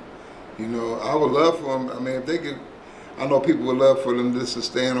them. You know, I would love for them. I mean, if they could, I know people would love for them just to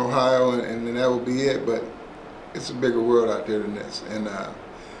stay in Ohio and then that would be it. But it's a bigger world out there than this. And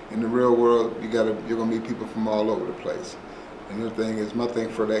in the real world, you're gonna meet people from all over the place. And the thing is, my thing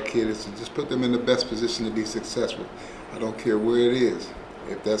for that kid is to just put them in the best position to be successful. I don't care where it is.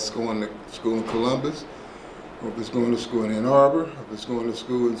 If that's going to school in Columbus, or if it's going to school in Ann Arbor, or if it's going to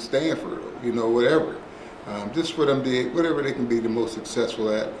school in Stanford, you know, whatever. Just for them to, whatever they can be the most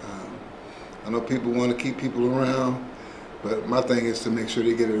successful at. I know people want to keep people around, but my thing is to make sure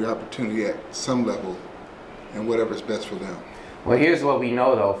they get an opportunity at some level and whatever's best for them. Well, here's what we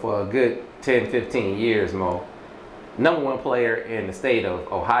know, though, for a good 10, 15 years, Mo. #1 player in the state of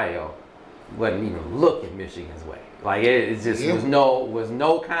Ohio wasn't even looking Michigan's way. Like it just was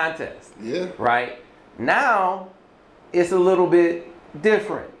no contest. Yeah. Right? Now it's a little bit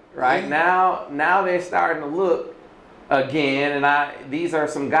different. Right? Yeah. Now they're starting to look again, and these are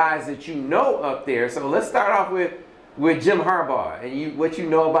some guys that you know up there. So let's start off with Jim Harbaugh and what you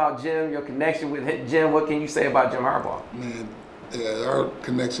know about Jim, your connection with Jim. What can you say about Jim Harbaugh? Man, our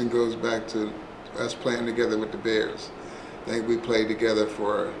connection goes back to us playing together with the Bears. I think we played together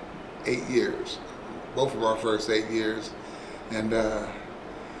for 8 years, both of our first 8 years, and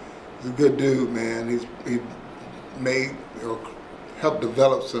he's a good dude, man. He made or helped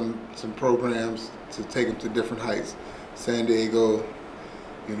develop some programs to take them to different heights. San Diego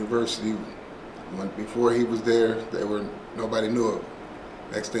University, before he was there, nobody knew him.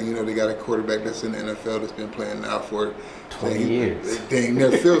 Next thing you know, they got a quarterback that's in the NFL that's been playing now for 20 years. Dang,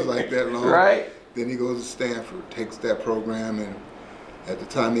 never feels like that long. Right. Then he goes to Stanford, takes that program, and at the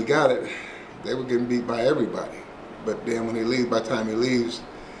time he got it, they were getting beat by everybody. But then when he leaves, by the time he leaves,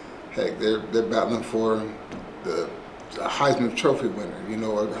 heck, they're battling for the Heisman Trophy winner, you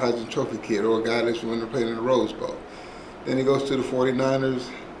know, or the Heisman Trophy kid, or a guy that's winner playing in the Rose Bowl. Then he goes to the 49ers,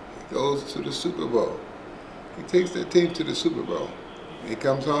 he goes to the Super Bowl. He takes that team to the Super Bowl. He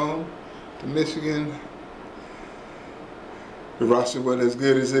comes home to Michigan. The roster wasn't as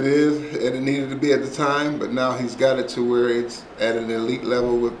good as it is, and it needed to be at the time, but now he's got it to where it's at an elite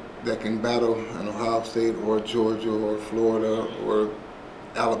level that can battle in Ohio State or Georgia or Florida or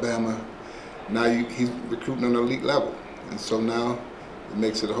Alabama. Now he's recruiting on an elite level, and so now it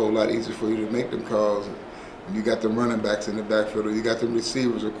makes it a whole lot easier for you to make them calls. And you got the running backs in the backfield, or you got the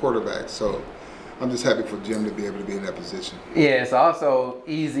receivers or quarterbacks. So I'm just happy for Jim to be able to be in that position. Yeah, it's also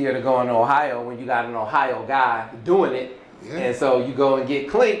easier to go into Ohio when you got an Ohio guy doing it. Yeah. And so you go and get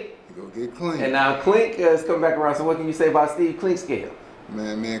Klink. You go get Klink. And now Klink has come back around. So what can you say about Steve Klink's-Scale?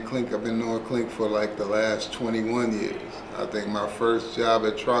 Man, Klink, I've been knowing Klink for like the last 21 years. I think my first job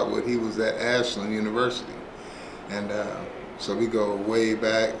at Trotwood, he was at Ashland University. And so we go way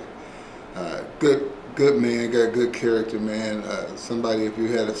back. Good man, got good character, man. Somebody, if you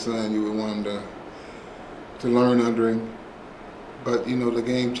had a son, you would want him to learn under him. But, you know, the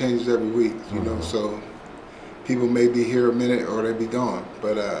game changes every week, you know, so people may be here a minute or they be gone.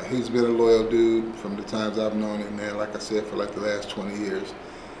 But he's been a loyal dude from the times I've known him, man, like I said, for like the last 20 years.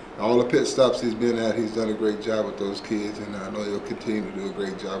 All the pit stops he's been at, he's done a great job with those kids, and I know he'll continue to do a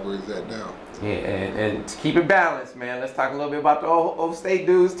great job where he's at now. Yeah, and to keep it balanced, man, let's talk a little bit about the old state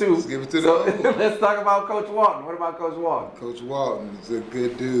dudes, too. Let's give it to the let's talk about Coach Walton. What about Coach Walton? Coach Walton is a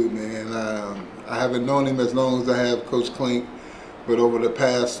good dude, man. I haven't known him as long as I have Coach Klink, but over the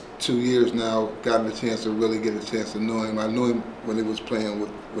past 2 years now, gotten a chance to really get a chance to know him. I knew him when he was playing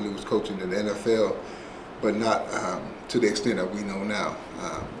when he was coaching in the NFL, but not to the extent that we know now.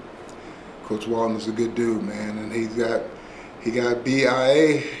 Coach Walton is a good dude, man, and he got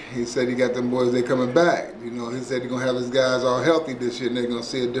BIA. He said he got them boys, they coming back. You know, he said he's gonna have his guys all healthy this year, and they're gonna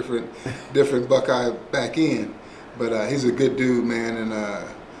see a different Buckeye back in. But he's a good dude, man, and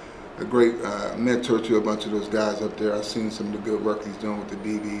a great mentor to a bunch of those guys up there. I've seen some of the good work he's doing with the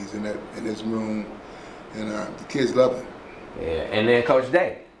DBs in his room, and the kids love him. Yeah, and then Coach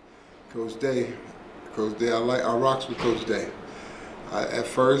Day. Coach Day, I rocks with Coach Day. At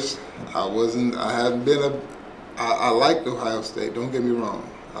first, I liked Ohio State, don't get me wrong.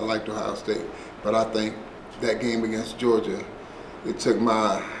 I liked Ohio State, but I think that game against Georgia, it took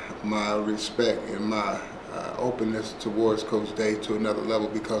my respect and my openness towards Coach Day to another level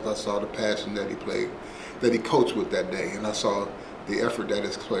because I saw the passion that he coached with that day, and I saw the effort that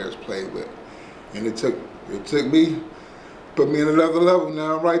his players played with. And it took me, put me in another level.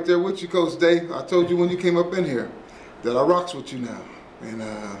 Now I'm right there with you, Coach Day. I told you when you came up in here that I rocks with you now.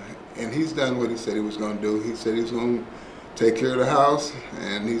 And he's done what he said he was going to do. He said he was going to take care of the house,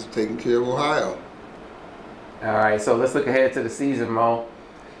 and he's taking care of Ohio. All right, so let's look ahead to the season, Mo.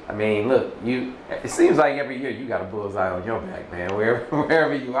 I mean, look, it seems like every year you got a bullseye on your back, man,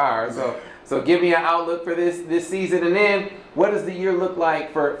 wherever you are. So give me an outlook for this season, and then what does the year look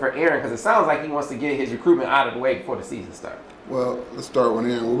like for Aaron? Because it sounds like he wants to get his recruitment out of the way before the season starts. Well, let's start with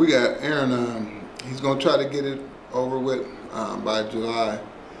Aaron. Well, we got Aaron. He's going to try to get it over with by July.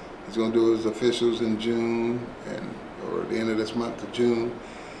 He's going to do his officials in June or the end of this month of June,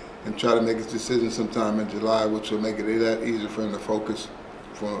 and try to make his decision sometime in July, which will make it that easier for him to focus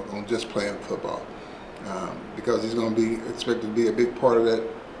on just playing football. Because he's going to be expected to be a big part of the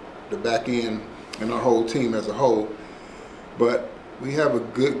back end and our whole team as a whole. But we have a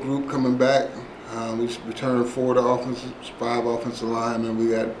good group coming back. We returned 5 offensive linemen.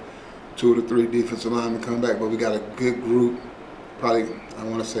 We got 2 to 3 defensive linemen coming back, but we got a good group. Probably, I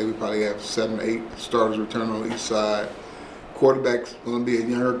want to say we probably have 7 or 8 starters returning on each side. Quarterback's going to be a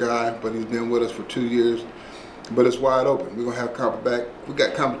younger guy, but he's been with us for 2 years. But it's wide open. We're going to have quarterback. We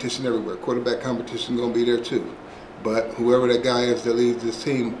got competition everywhere. Quarterback competition going to be there too. But whoever that guy is that leads this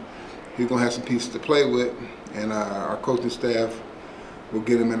team, he's going to have some pieces to play with, and our coaching staff will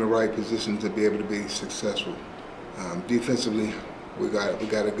get him in the right position to be able to be successful. Defensively, we got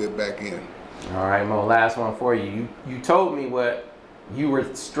a good back end. All right, Mo, last one for you. You told me what you were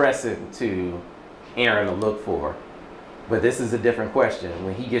stressing to Aaron to look for, but this is a different question.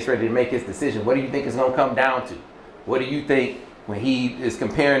 When he gets ready to make his decision, what do you think it's going to come down to? What do you think when he is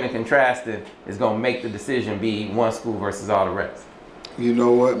comparing and contrasting is going to make the decision be one school versus all the rest? You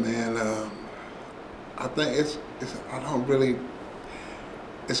know what, man? I think it's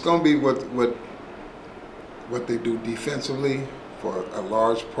going to be what they do defensively for a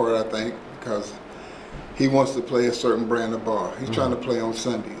large part, I think, because he wants to play a certain brand of ball. He's trying to play on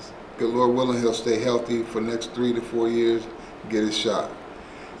Sundays. Good Lord willing, he'll stay healthy for the next 3 to 4 years, get his shot.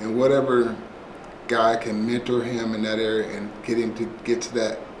 And whatever guy can mentor him in that area and get him to get to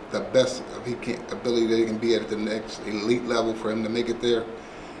the best of ability that he can be at the next elite level for him to make it there,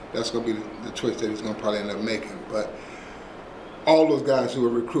 that's going to be the choice that he's going to probably end up making. But all those guys who are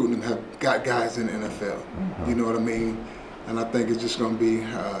recruiting him have got guys in the NFL. You know what I mean? And I think it's just going to be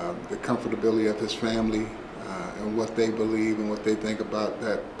the comfortability of his family and what they believe and what they think about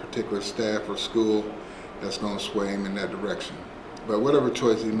that particular staff or school that's going to sway him in that direction. But whatever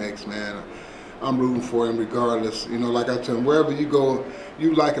choice he makes, man, I'm rooting for him regardless. You know, like I tell him, wherever you go,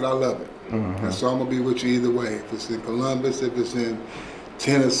 you like it, I love it. And so I'm going to be with you either way. If it's in Columbus, if it's in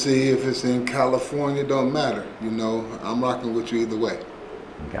Tennessee, if it's in California, don't matter. You know, I'm rocking with you either way.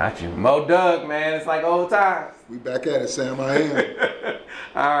 Got you. Mo Doug, man. It's like old times. We back at it, Sam. I am.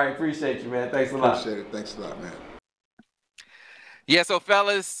 All right. Appreciate you, man. Thanks a lot. Appreciate it. Thanks a lot, man. Yeah, so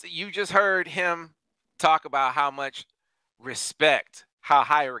fellas, you just heard him talk about how much respect, how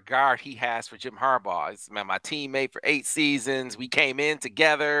high a regard he has for Jim Harbaugh. He's my teammate for 8 seasons. We came in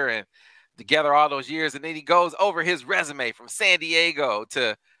together all those years. And then he goes over his resume from San Diego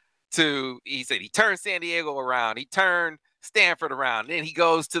to he said he turned San Diego around. He turned Stanford around. Then he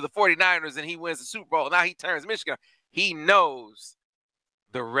goes to the 49ers and he wins the Super Bowl. Now he turns Michigan. He knows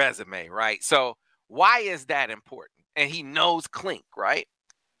the resume, right? So why is that important? And he knows Clink, right?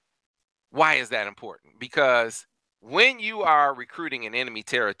 Why is that important? Because when you are recruiting in enemy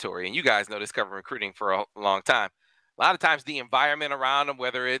territory, and you guys know this, covering recruiting for a long time, a lot of times the environment around them,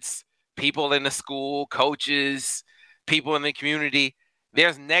 whether it's people in the school, coaches, people in the community,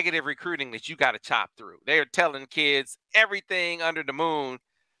 there's negative recruiting that you got to chop through. They're telling kids everything under the moon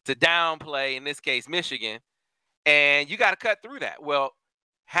to downplay, in this case, Michigan, and you got to cut through that. Well,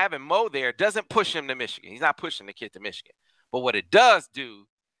 having Mo there doesn't push him to Michigan. He's not pushing the kid to Michigan. But what it does do,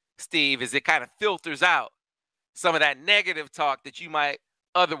 Steve, is it kind of filters out some of that negative talk that you might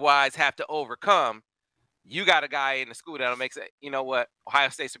otherwise have to overcome. You got a guy in the school that'll make say, you know what, Ohio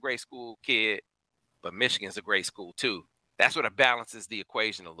State's a great school, kid, but Michigan's a great school too. That's what balances the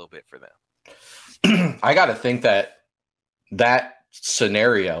equation a little bit for them. I got to think that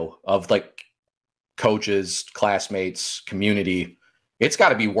scenario of like coaches, classmates, community, it's got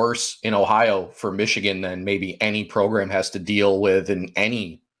to be worse in Ohio for Michigan than maybe any program has to deal with in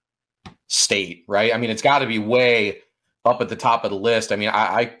any state, right? I mean, it's got to be way up at the top of the list. I mean,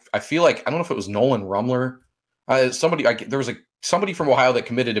 I feel like, I don't know if it was Nolan Rumler, there was somebody from Ohio that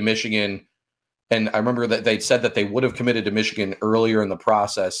committed to Michigan, and I remember that they said that they would have committed to Michigan earlier in the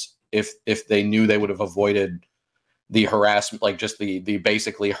process if they knew they would have avoided the harassment, like just the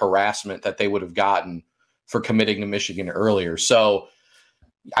basically harassment that they would have gotten for committing to Michigan earlier. So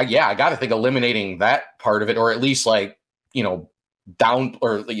I got to think eliminating that part of it, or at least like, down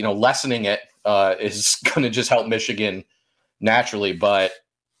or, lessening it is going to just help Michigan naturally. But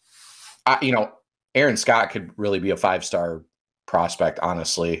Aaron Scott could really be a 5-star prospect,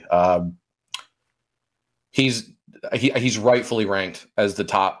 honestly. He's rightfully ranked as the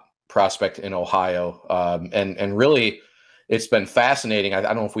top prospect in Ohio. And really, it's been fascinating. I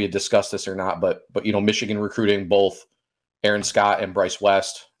don't know if we had discussed this or not, but Michigan recruiting both Aaron Scott and Brice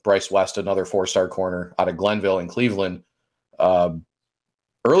West. Brice West, another 4-star corner out of Glenville and Cleveland.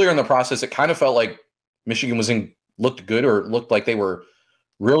 Earlier in the process, it kind of felt like Michigan looked good, or looked like they were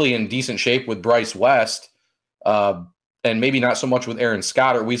really in decent shape with Brice West, and maybe not so much with Aaron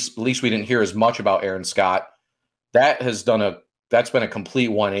Scott, or at least we didn't hear as much about Aaron Scott. That's been a complete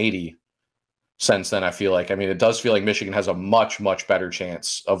 180 since then, I feel like. I mean, it does feel like Michigan has a much, much better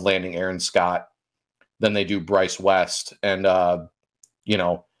chance of landing Aaron Scott than they do Brice West. And, I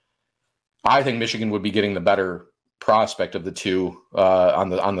think Michigan would be getting the better prospect of the two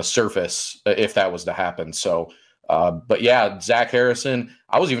on the surface if that was to happen. So, but yeah, Zach Harrison,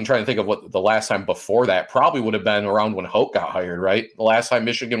 I was even trying to think of what the last time before that probably would have been around when Hoke got hired, right? The last time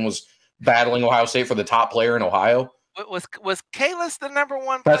Michigan was battling Ohio State for the top player in Ohio. Was Kalis the number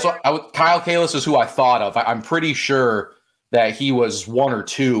one player? That's what Kyle Kalis is who I thought of. I'm pretty sure that he was 1 or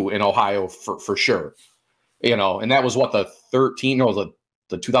 2 in Ohio for sure. And that was what, the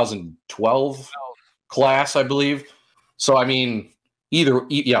 2012 class, I believe. So, I mean,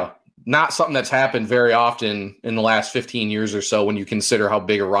 not something that's happened very often in the last 15 years or so when you consider how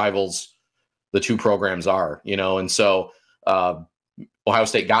big of rivals the two programs are, And so Ohio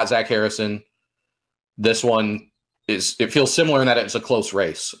State got Zach Harrison. This one it feels similar in that it's a close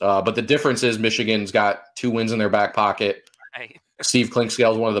race. But the difference is Michigan's got 2 wins in their back pocket. Right. Steve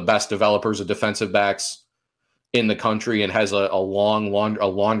Klinkscale is one of the best developers of defensive backs in the country and has a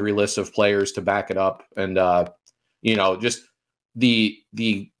laundry list of players to back it up. And, just the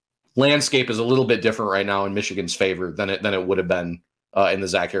landscape is a little bit different right now in Michigan's favor than it would have been in the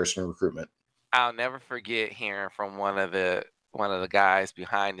Zach Harrison recruitment. I'll never forget hearing from one of the guys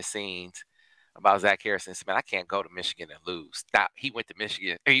behind the scenes about Zach Harrison. He said, man, I can't go to Michigan and lose. Now, he went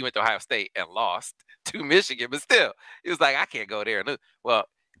to Ohio State and lost to Michigan, but still, he was like, I can't go there and lose. Well,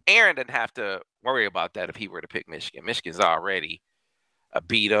 Aaron didn't have to worry about that if he were to pick Michigan. Michigan's already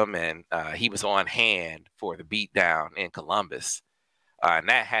beat him, and he was on hand for the beatdown in Columbus, and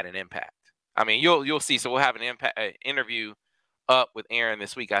that had an impact. I mean, you'll see. So we'll have an interview up with Aaron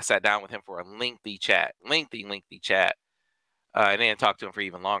this week. I sat down with him for a lengthy chat, and then talked to him for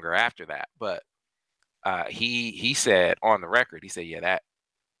even longer after that. But he said on the record, he said, yeah,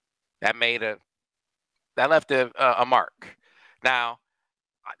 that left a mark. Now,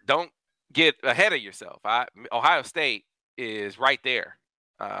 don't get ahead of yourself. Ohio State is right there.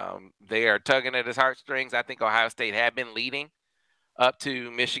 They are tugging at his heartstrings. I think Ohio State had been leading up to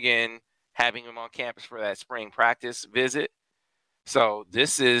Michigan having him on campus for that spring practice visit. So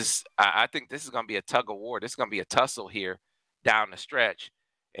I think this is going to be a tug of war. This is going to be a tussle here down the stretch.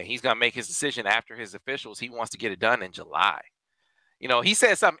 And he's going to make his decision after his officials. He wants to get it done in July. He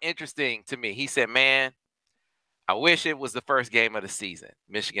said something interesting to me. He said, man, I wish it was the first game of the season,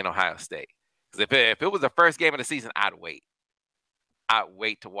 Michigan, Ohio State. Because if it was the first game of the season, I'd wait. I'd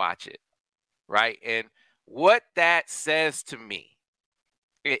wait to watch it, right? And what that says to me,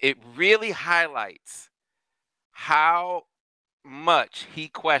 it really highlights how much he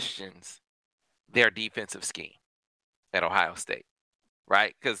questions their defensive scheme at Ohio State,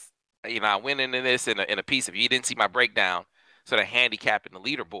 right? Because, I went into this in a piece of, you didn't see my breakdown, sort of handicapping the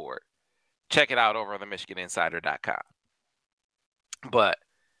leaderboard. Check it out over on the MichiganInsider.com. But,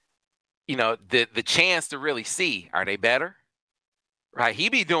 the chance to really see, are they better? Right? He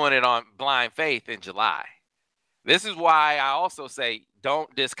be doing it on blind faith in July. This is why I also say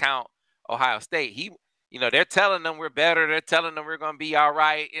don't discount Ohio State. They're telling them we're better. They're telling them we're going to be all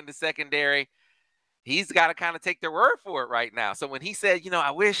right in the secondary. He's got to kind of take their word for it right now. So when he said,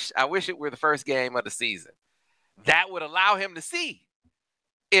 I wish it were the first game of the season, that would allow him to see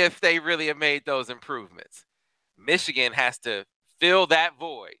if they really have made those improvements. Michigan has to fill that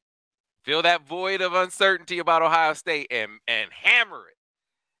void fill that void of uncertainty about Ohio State and hammer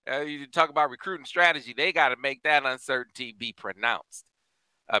it. You talk about recruiting strategy. They got to make that uncertainty be pronounced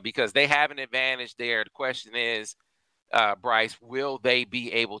because they have an advantage there. The question is, Brice, will they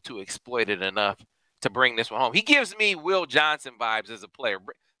be able to exploit it enough to bring this one home? He gives me Will Johnson vibes as a player.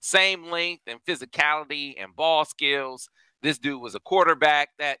 Same length and physicality and ball skills. This dude was a quarterback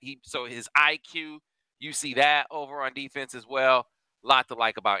so his IQ, you see that over on defense as well. A lot to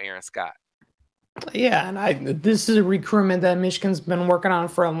like about Aaron Scott. Yeah, and this is a recruitment that Michigan's been working on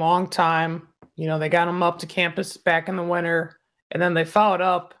for a long time. You know, they got him up to campus back in the winter, and then they followed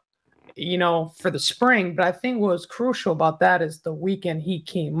up, you know, for the spring. But I think what was crucial about that is the weekend he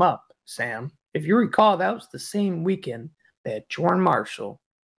came up, Sam. If you recall, that was the same weekend that Jordan Marshall,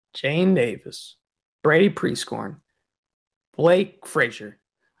 Jane Davis, Brady Prescorn, Blake Frazier.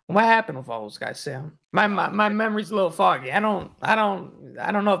 What happened with all those guys, Sam? My memory's a little foggy. I don't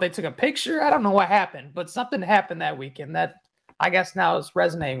know if they took a picture. I don't know what happened, but something happened that weekend that I guess now is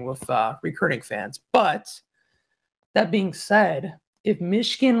resonating with recruiting fans. But that being said, if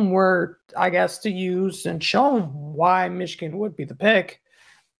Michigan were, I guess, to use and show them why Michigan would be the pick,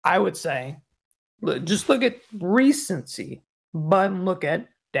 I would say, just look at recency, but look at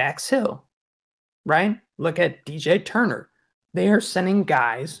Dax Hill, right? Look at DJ Turner. They are sending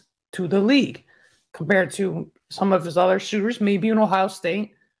guys to the league compared to some of his other shooters, maybe in Ohio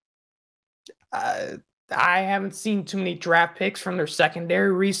State. I haven't seen too many draft picks from their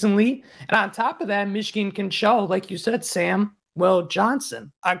secondary recently. And on top of that, Michigan can show, like you said, Sam, Will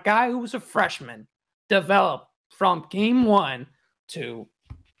Johnson, a guy who was a freshman, developed from game one to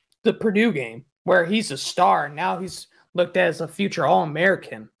the Purdue game, where he's a star. Now he's looked at as a future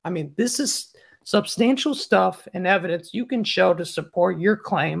All-American. I mean, this is substantial stuff and evidence you can show to support your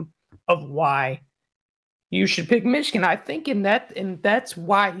claim of why you should pick Michigan. I think and that's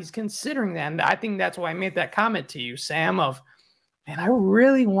why he's considering that. And I think that's why I made that comment to you, Sam, of, man, I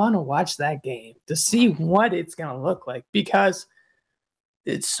really want to watch that game to see what it's going to look like, because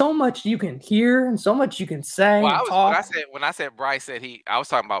it's so much you can hear and so much you can say. Well, when I said Brice said I was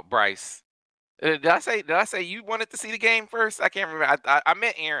talking about Brice. Did I say you wanted to see the game first? I can't remember. I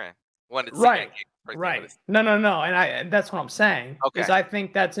meant Aaron wanted to see that game first. Right. No. And that's what I'm saying. Okay. Is I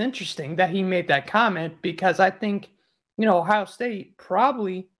think that's interesting that he made that comment, because I think, you know, Ohio State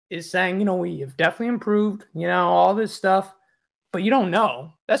probably is saying, you know, we have definitely improved, you know, all this stuff, but you don't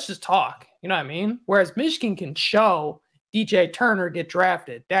know. That's just talk. You know what I mean? Whereas Michigan can show DJ Turner get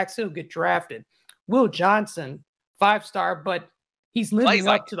drafted, Dax Hill get drafted, Will Johnson, 5-star, but he's living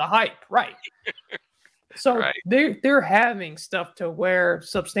up to the hype, right? So right. They're having stuff to where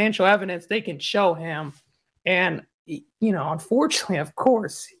substantial evidence they can show him. And, you know, unfortunately, of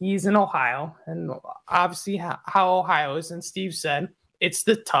course, he's in Ohio. And obviously how Ohio is, and Steve said, it's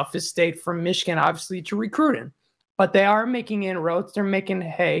the toughest state for Michigan, obviously, to recruit in. But they are making inroads. They're making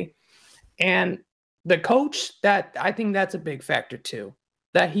hay. And the coach, I think that's a big factor, too,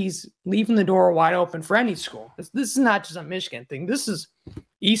 that he's leaving the door wide open for any school. This is not just a Michigan thing. This is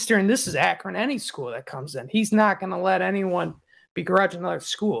Eastern, this is Akron, any school that comes in. He's not going to let anyone begrudge another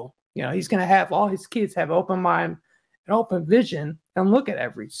school. You know, he's going to have all his kids have open mind and open vision and look at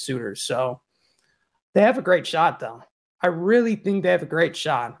every suitor. So they have a great shot, though. I really think they have a great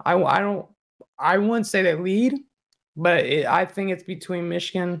shot. I wouldn't say they lead, but I think it's between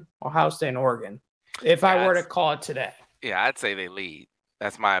Michigan, Ohio State, and Oregon, if I were to call it today. Yeah, I'd say they lead.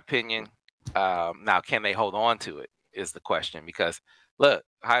 That's my opinion. Now, can they hold on to it is the question, because look,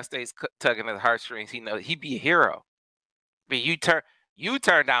 Ohio State's tugging at the heartstrings. He knows he'd be a hero. I mean, you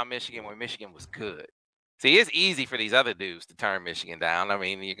turned down Michigan when Michigan was good. See, it's easy for these other dudes to turn Michigan down. I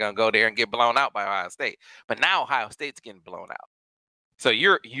mean, you're gonna go there and get blown out by Ohio State, but now Ohio State's getting blown out. So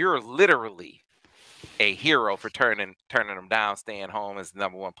you're literally a hero for turning them down, staying home as the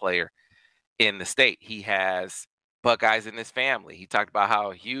 #1 player in the state. He has Buckeyes in his family. He talked about how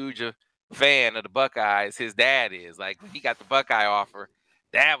huge a fan of the Buckeyes his dad is. Like, when he got the Buckeye offer,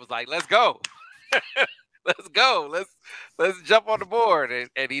 Dad was like, let's go. Let's go. Let's jump on the board.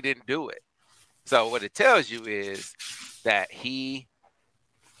 And he didn't do it. So what it tells you is that he,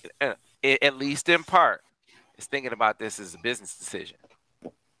 at least in part, is thinking about this as a business decision.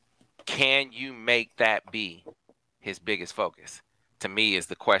 Can you make that be his biggest focus? To me, is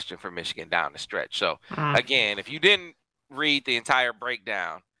the question for Michigan down the stretch. So again, if you didn't read the entire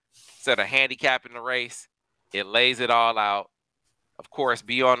breakdown, instead of handicapping the race, it lays it all out. Of course,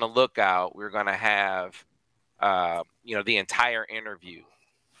 be on the lookout. We're going to have, the entire interview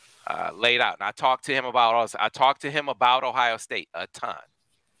laid out. And I talked to him about Ohio State a ton.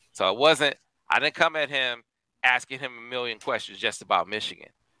 So I didn't come at him asking him a million questions just about Michigan.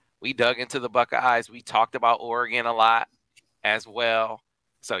 We dug into the Buckeyes. We talked about Oregon a lot as well.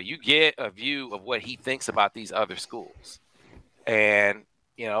 So you get a view of what he thinks about these other schools. And,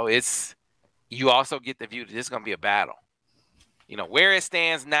 you know, you also get the view that this is going to be a battle. You know, where it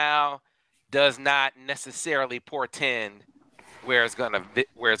stands now does not necessarily portend where it's going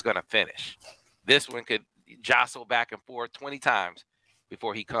to finish. This one could jostle back and forth 20 times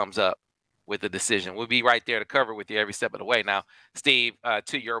before he comes up with a decision. We'll be right there to cover with you every step of the way. Now, Steve,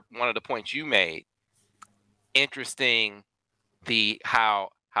 to one of the points you made, interesting how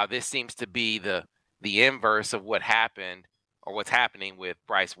this seems to be the inverse of what happened or what's happening with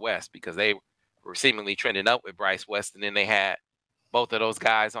Brice West, because they were seemingly trending up with Brice West, and then they had both of those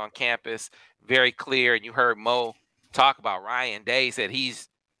guys on campus. Very clear, and you heard Mo talk about Ryan Day said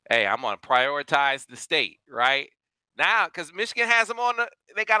hey, I'm going to prioritize the state right now because Michigan has him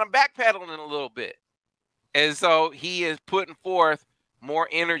they got him backpedaling a little bit. And so he is putting forth more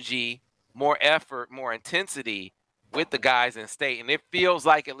energy, more effort, more intensity with the guys in state. And it feels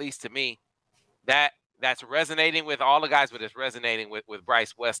like, at least to me, that's resonating with all the guys, but it's resonating with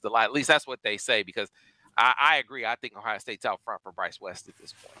Brice West a lot. At least that's what they say, because I agree. I think Ohio State's out front for Brice West at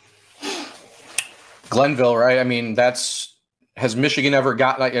this point. Glenville, right? I mean, has Michigan ever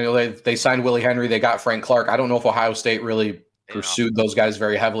got, like, you know, they signed Willie Henry, they got Frank Clark. I don't know if Ohio State really pursued those guys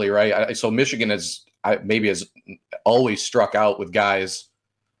very heavily, right? So Michigan has always struck out with guys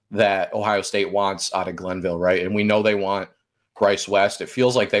that Ohio State wants out of Glenville, right? And we know they want Brice West. It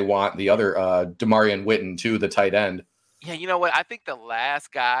feels like they want the other Demarion Witten too, the tight end. Yeah, you know what? I think the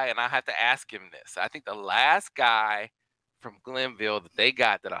last guy, and I have to ask him this, I think the last guy from Glenville that they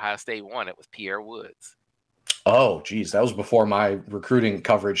got that Ohio State wanted was Pierre Woods. Oh, geez, that was before my recruiting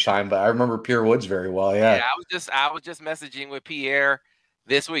coverage time, but I remember Pierre Woods very well. Yeah, I was just messaging with Pierre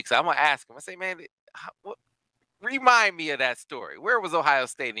this week, so I'm gonna ask him. I say, man, remind me of that story. Where was Ohio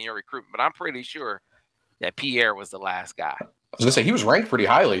State in your recruitment? But I'm pretty sure that Pierre was the last guy. I was gonna say he was ranked pretty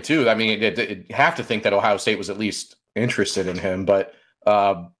highly too. I mean, you have to think that Ohio State was at least interested in him, but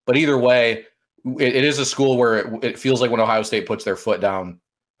either way, it is a school where it feels like when Ohio State puts their foot down,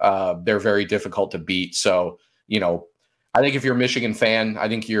 they're very difficult to beat. So, you know, I think if you're a Michigan fan, I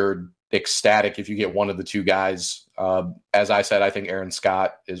think you're ecstatic if you get one of the two guys. As I said, I think Aaron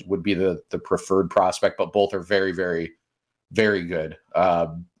Scott would be the preferred prospect, but both are very, very, very good.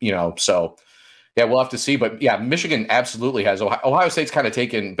 You know, so yeah, we'll have to see. But yeah, Michigan absolutely has. Ohio State's kind of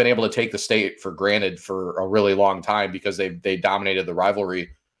been able to take the state for granted for a really long time because they dominated the rivalry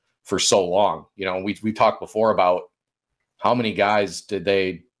for so long. You know, we talked before about how many guys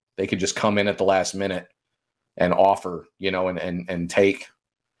they could just come in at the last minute and offer, you know, and take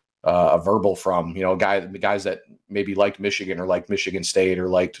a verbal from, you know, the guys that maybe liked Michigan or liked Michigan State or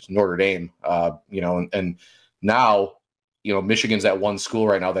liked Notre Dame, you know, and now, you know, Michigan's that one school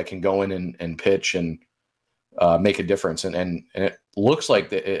right now that can go in and pitch and make a difference. And it looks like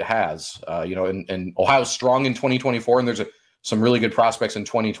that it has, you know, and Ohio's strong in 2024, and there's some really good prospects in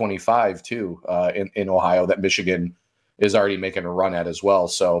 2025 too, in Ohio that Michigan is already making a run at as well.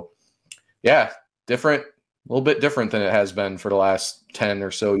 So yeah, a little bit different than it has been for the last 10 or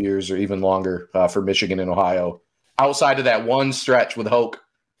so years or even longer for Michigan and Ohio. Outside of that one stretch with Hoke,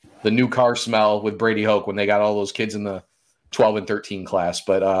 the new car smell with Brady Hoke when they got all those kids in the 12 and 13 class.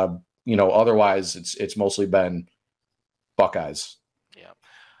 But, you know, otherwise it's mostly been Buckeyes. Yeah.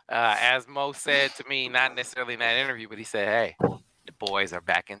 As Mo said to me, not necessarily in that interview, but he said, hey, the boys are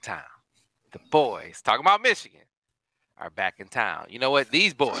back in town. The boys, talking about Michigan, are back in town. You know what?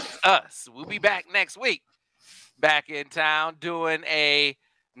 These boys, us, we'll be back next week. Back in town doing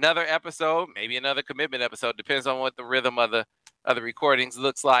another episode, maybe another commitment episode. Depends on what the rhythm of the recordings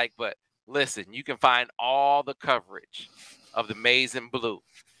looks like. But listen, you can find all the coverage of the Maize and Blue,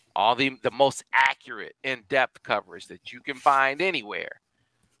 all the most accurate, in-depth coverage that you can find anywhere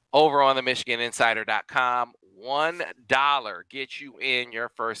over on the MichiganInsider.com. $1 gets you in your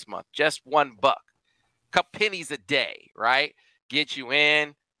first month. Just $1. Couple pennies a day, right? Get you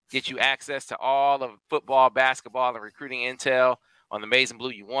in. Get you access to all of football, basketball, and recruiting intel on the Maize and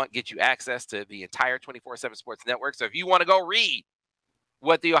Blue you want. Get you access to the entire 24/7 Sports Network. So if you want to go read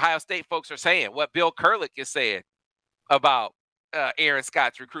what the Ohio State folks are saying, what Bill Kurlick is saying about Aaron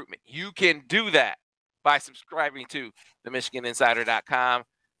Scott's recruitment, you can do that by subscribing to the MichiganInsider.com.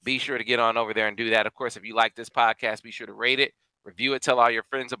 Be sure to get on over there and do that. Of course, if you like this podcast, be sure to rate it, review it, tell all your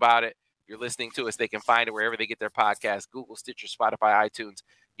friends about it. If you're listening to us, they can find it wherever they get their podcasts, Google, Stitcher, Spotify, iTunes.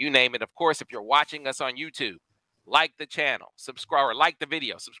 You name it. Of course, if you're watching us on YouTube, like the channel, subscribe, or like the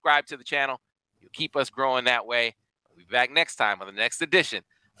video, subscribe to the channel. You'll keep us growing that way. We'll be back next time on the next edition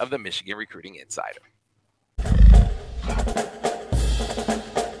of the Michigan Recruiting Insider.